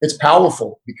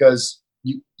powerful because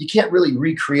you can't really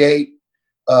recreate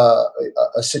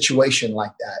a situation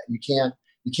like that. You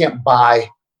can't buy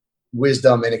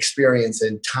wisdom and experience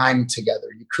and time together.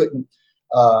 You couldn't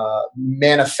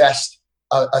manifest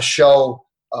a show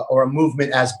or a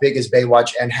movement as big as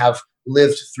Baywatch and have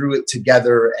lived through it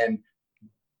together and,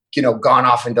 gone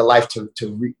off into life to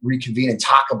reconvene and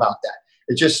talk about that.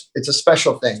 It's a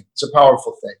special thing. It's a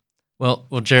powerful thing. Well,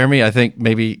 Jeremy, I think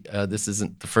maybe this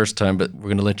isn't the first time, but we're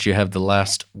going to let you have the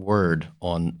last word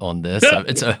on this.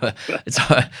 It's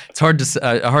hard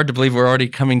to believe we're already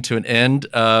coming to an end.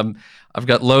 I've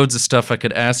got loads of stuff I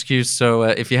could ask you. So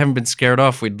if you haven't been scared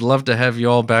off, we'd love to have you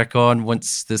all back on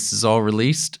once this is all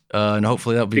released, and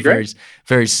hopefully that'll be very,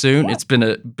 very soon. Yeah. It's been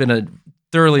a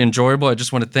thoroughly enjoyable. I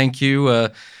just want to thank you,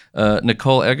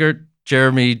 Nicole Eggert,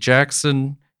 Jeremy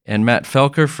Jackson, and Matt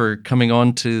Felker for coming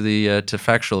on to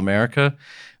Factual America.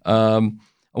 I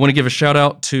want to give a shout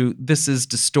out to This Is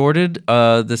Distorted.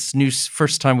 This new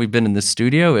first time we've been in the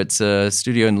studio. It's a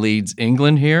studio in Leeds,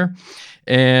 England here.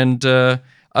 And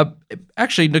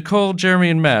actually, Nicole, Jeremy,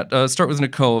 and Matt, start with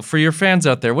Nicole. For your fans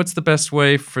out there, what's the best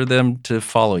way for them to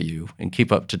follow you and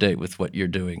keep up to date with what you're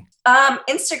doing?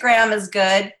 Instagram is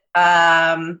good.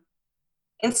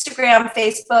 Instagram,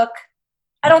 Facebook.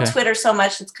 I don't Twitter so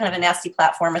much. It's kind of a nasty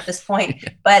platform at this point.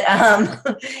 But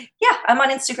yeah, I'm on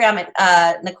Instagram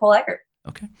at Nicole Eggert.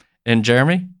 Okay. And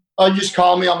Jeremy? Just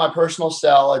call me on my personal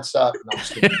cell. It's no, I'm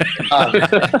just kidding.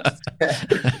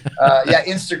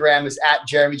 Instagram is at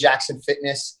Jeremy Jackson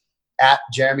Fitness,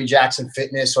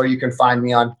 or you can find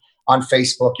me on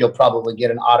Facebook. You'll probably get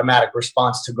an automatic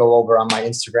response to go over on my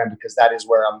Instagram because that is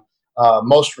where I'm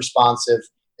most responsive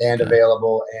and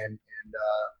available. And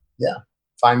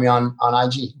find me on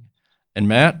IG. And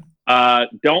Matt?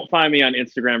 Don't find me on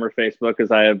Instagram or Facebook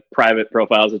because I have private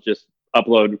profiles that just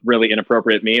upload really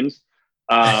inappropriate memes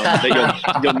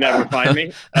that you'll never find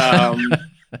me.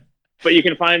 But you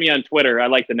can find me on Twitter. I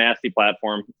like the nasty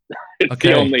platform. It's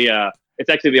the only. It's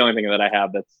actually the only thing that I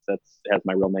have that's has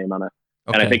my real name on it.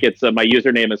 Okay. And I think it's my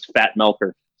username is Fat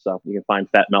Melker. So you can find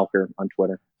Fat Melker on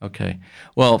Twitter. Okay.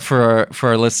 Well, for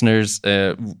our listeners,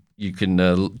 you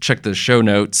can check the show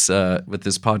notes with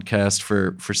this podcast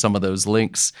for some of those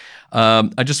links.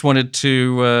 I just wanted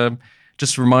to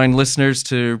just remind listeners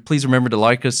to please remember to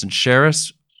like us and share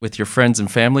us with your friends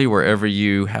and family wherever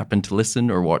you happen to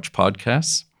listen or watch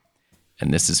podcasts.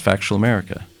 And this is Factual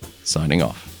America, signing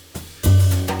off.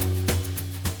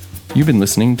 You've been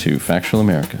listening to Factual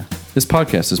America. This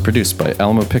podcast is produced by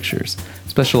Alamo Pictures,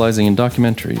 specializing in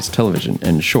documentaries, television,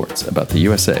 and shorts about the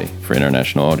USA for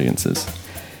international audiences.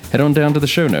 Head on down to the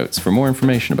show notes for more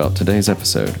information about today's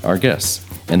episode, our guests,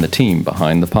 and the team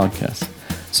behind the podcast.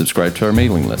 Subscribe to our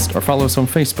mailing list or follow us on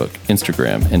Facebook,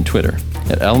 Instagram, and Twitter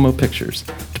at Alamo Pictures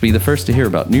to be the first to hear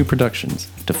about new productions,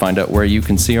 to find out where you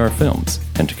can see our films,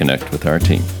 and to connect with our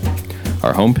team.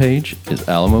 Our homepage is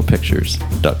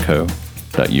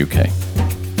alamopictures.co.uk.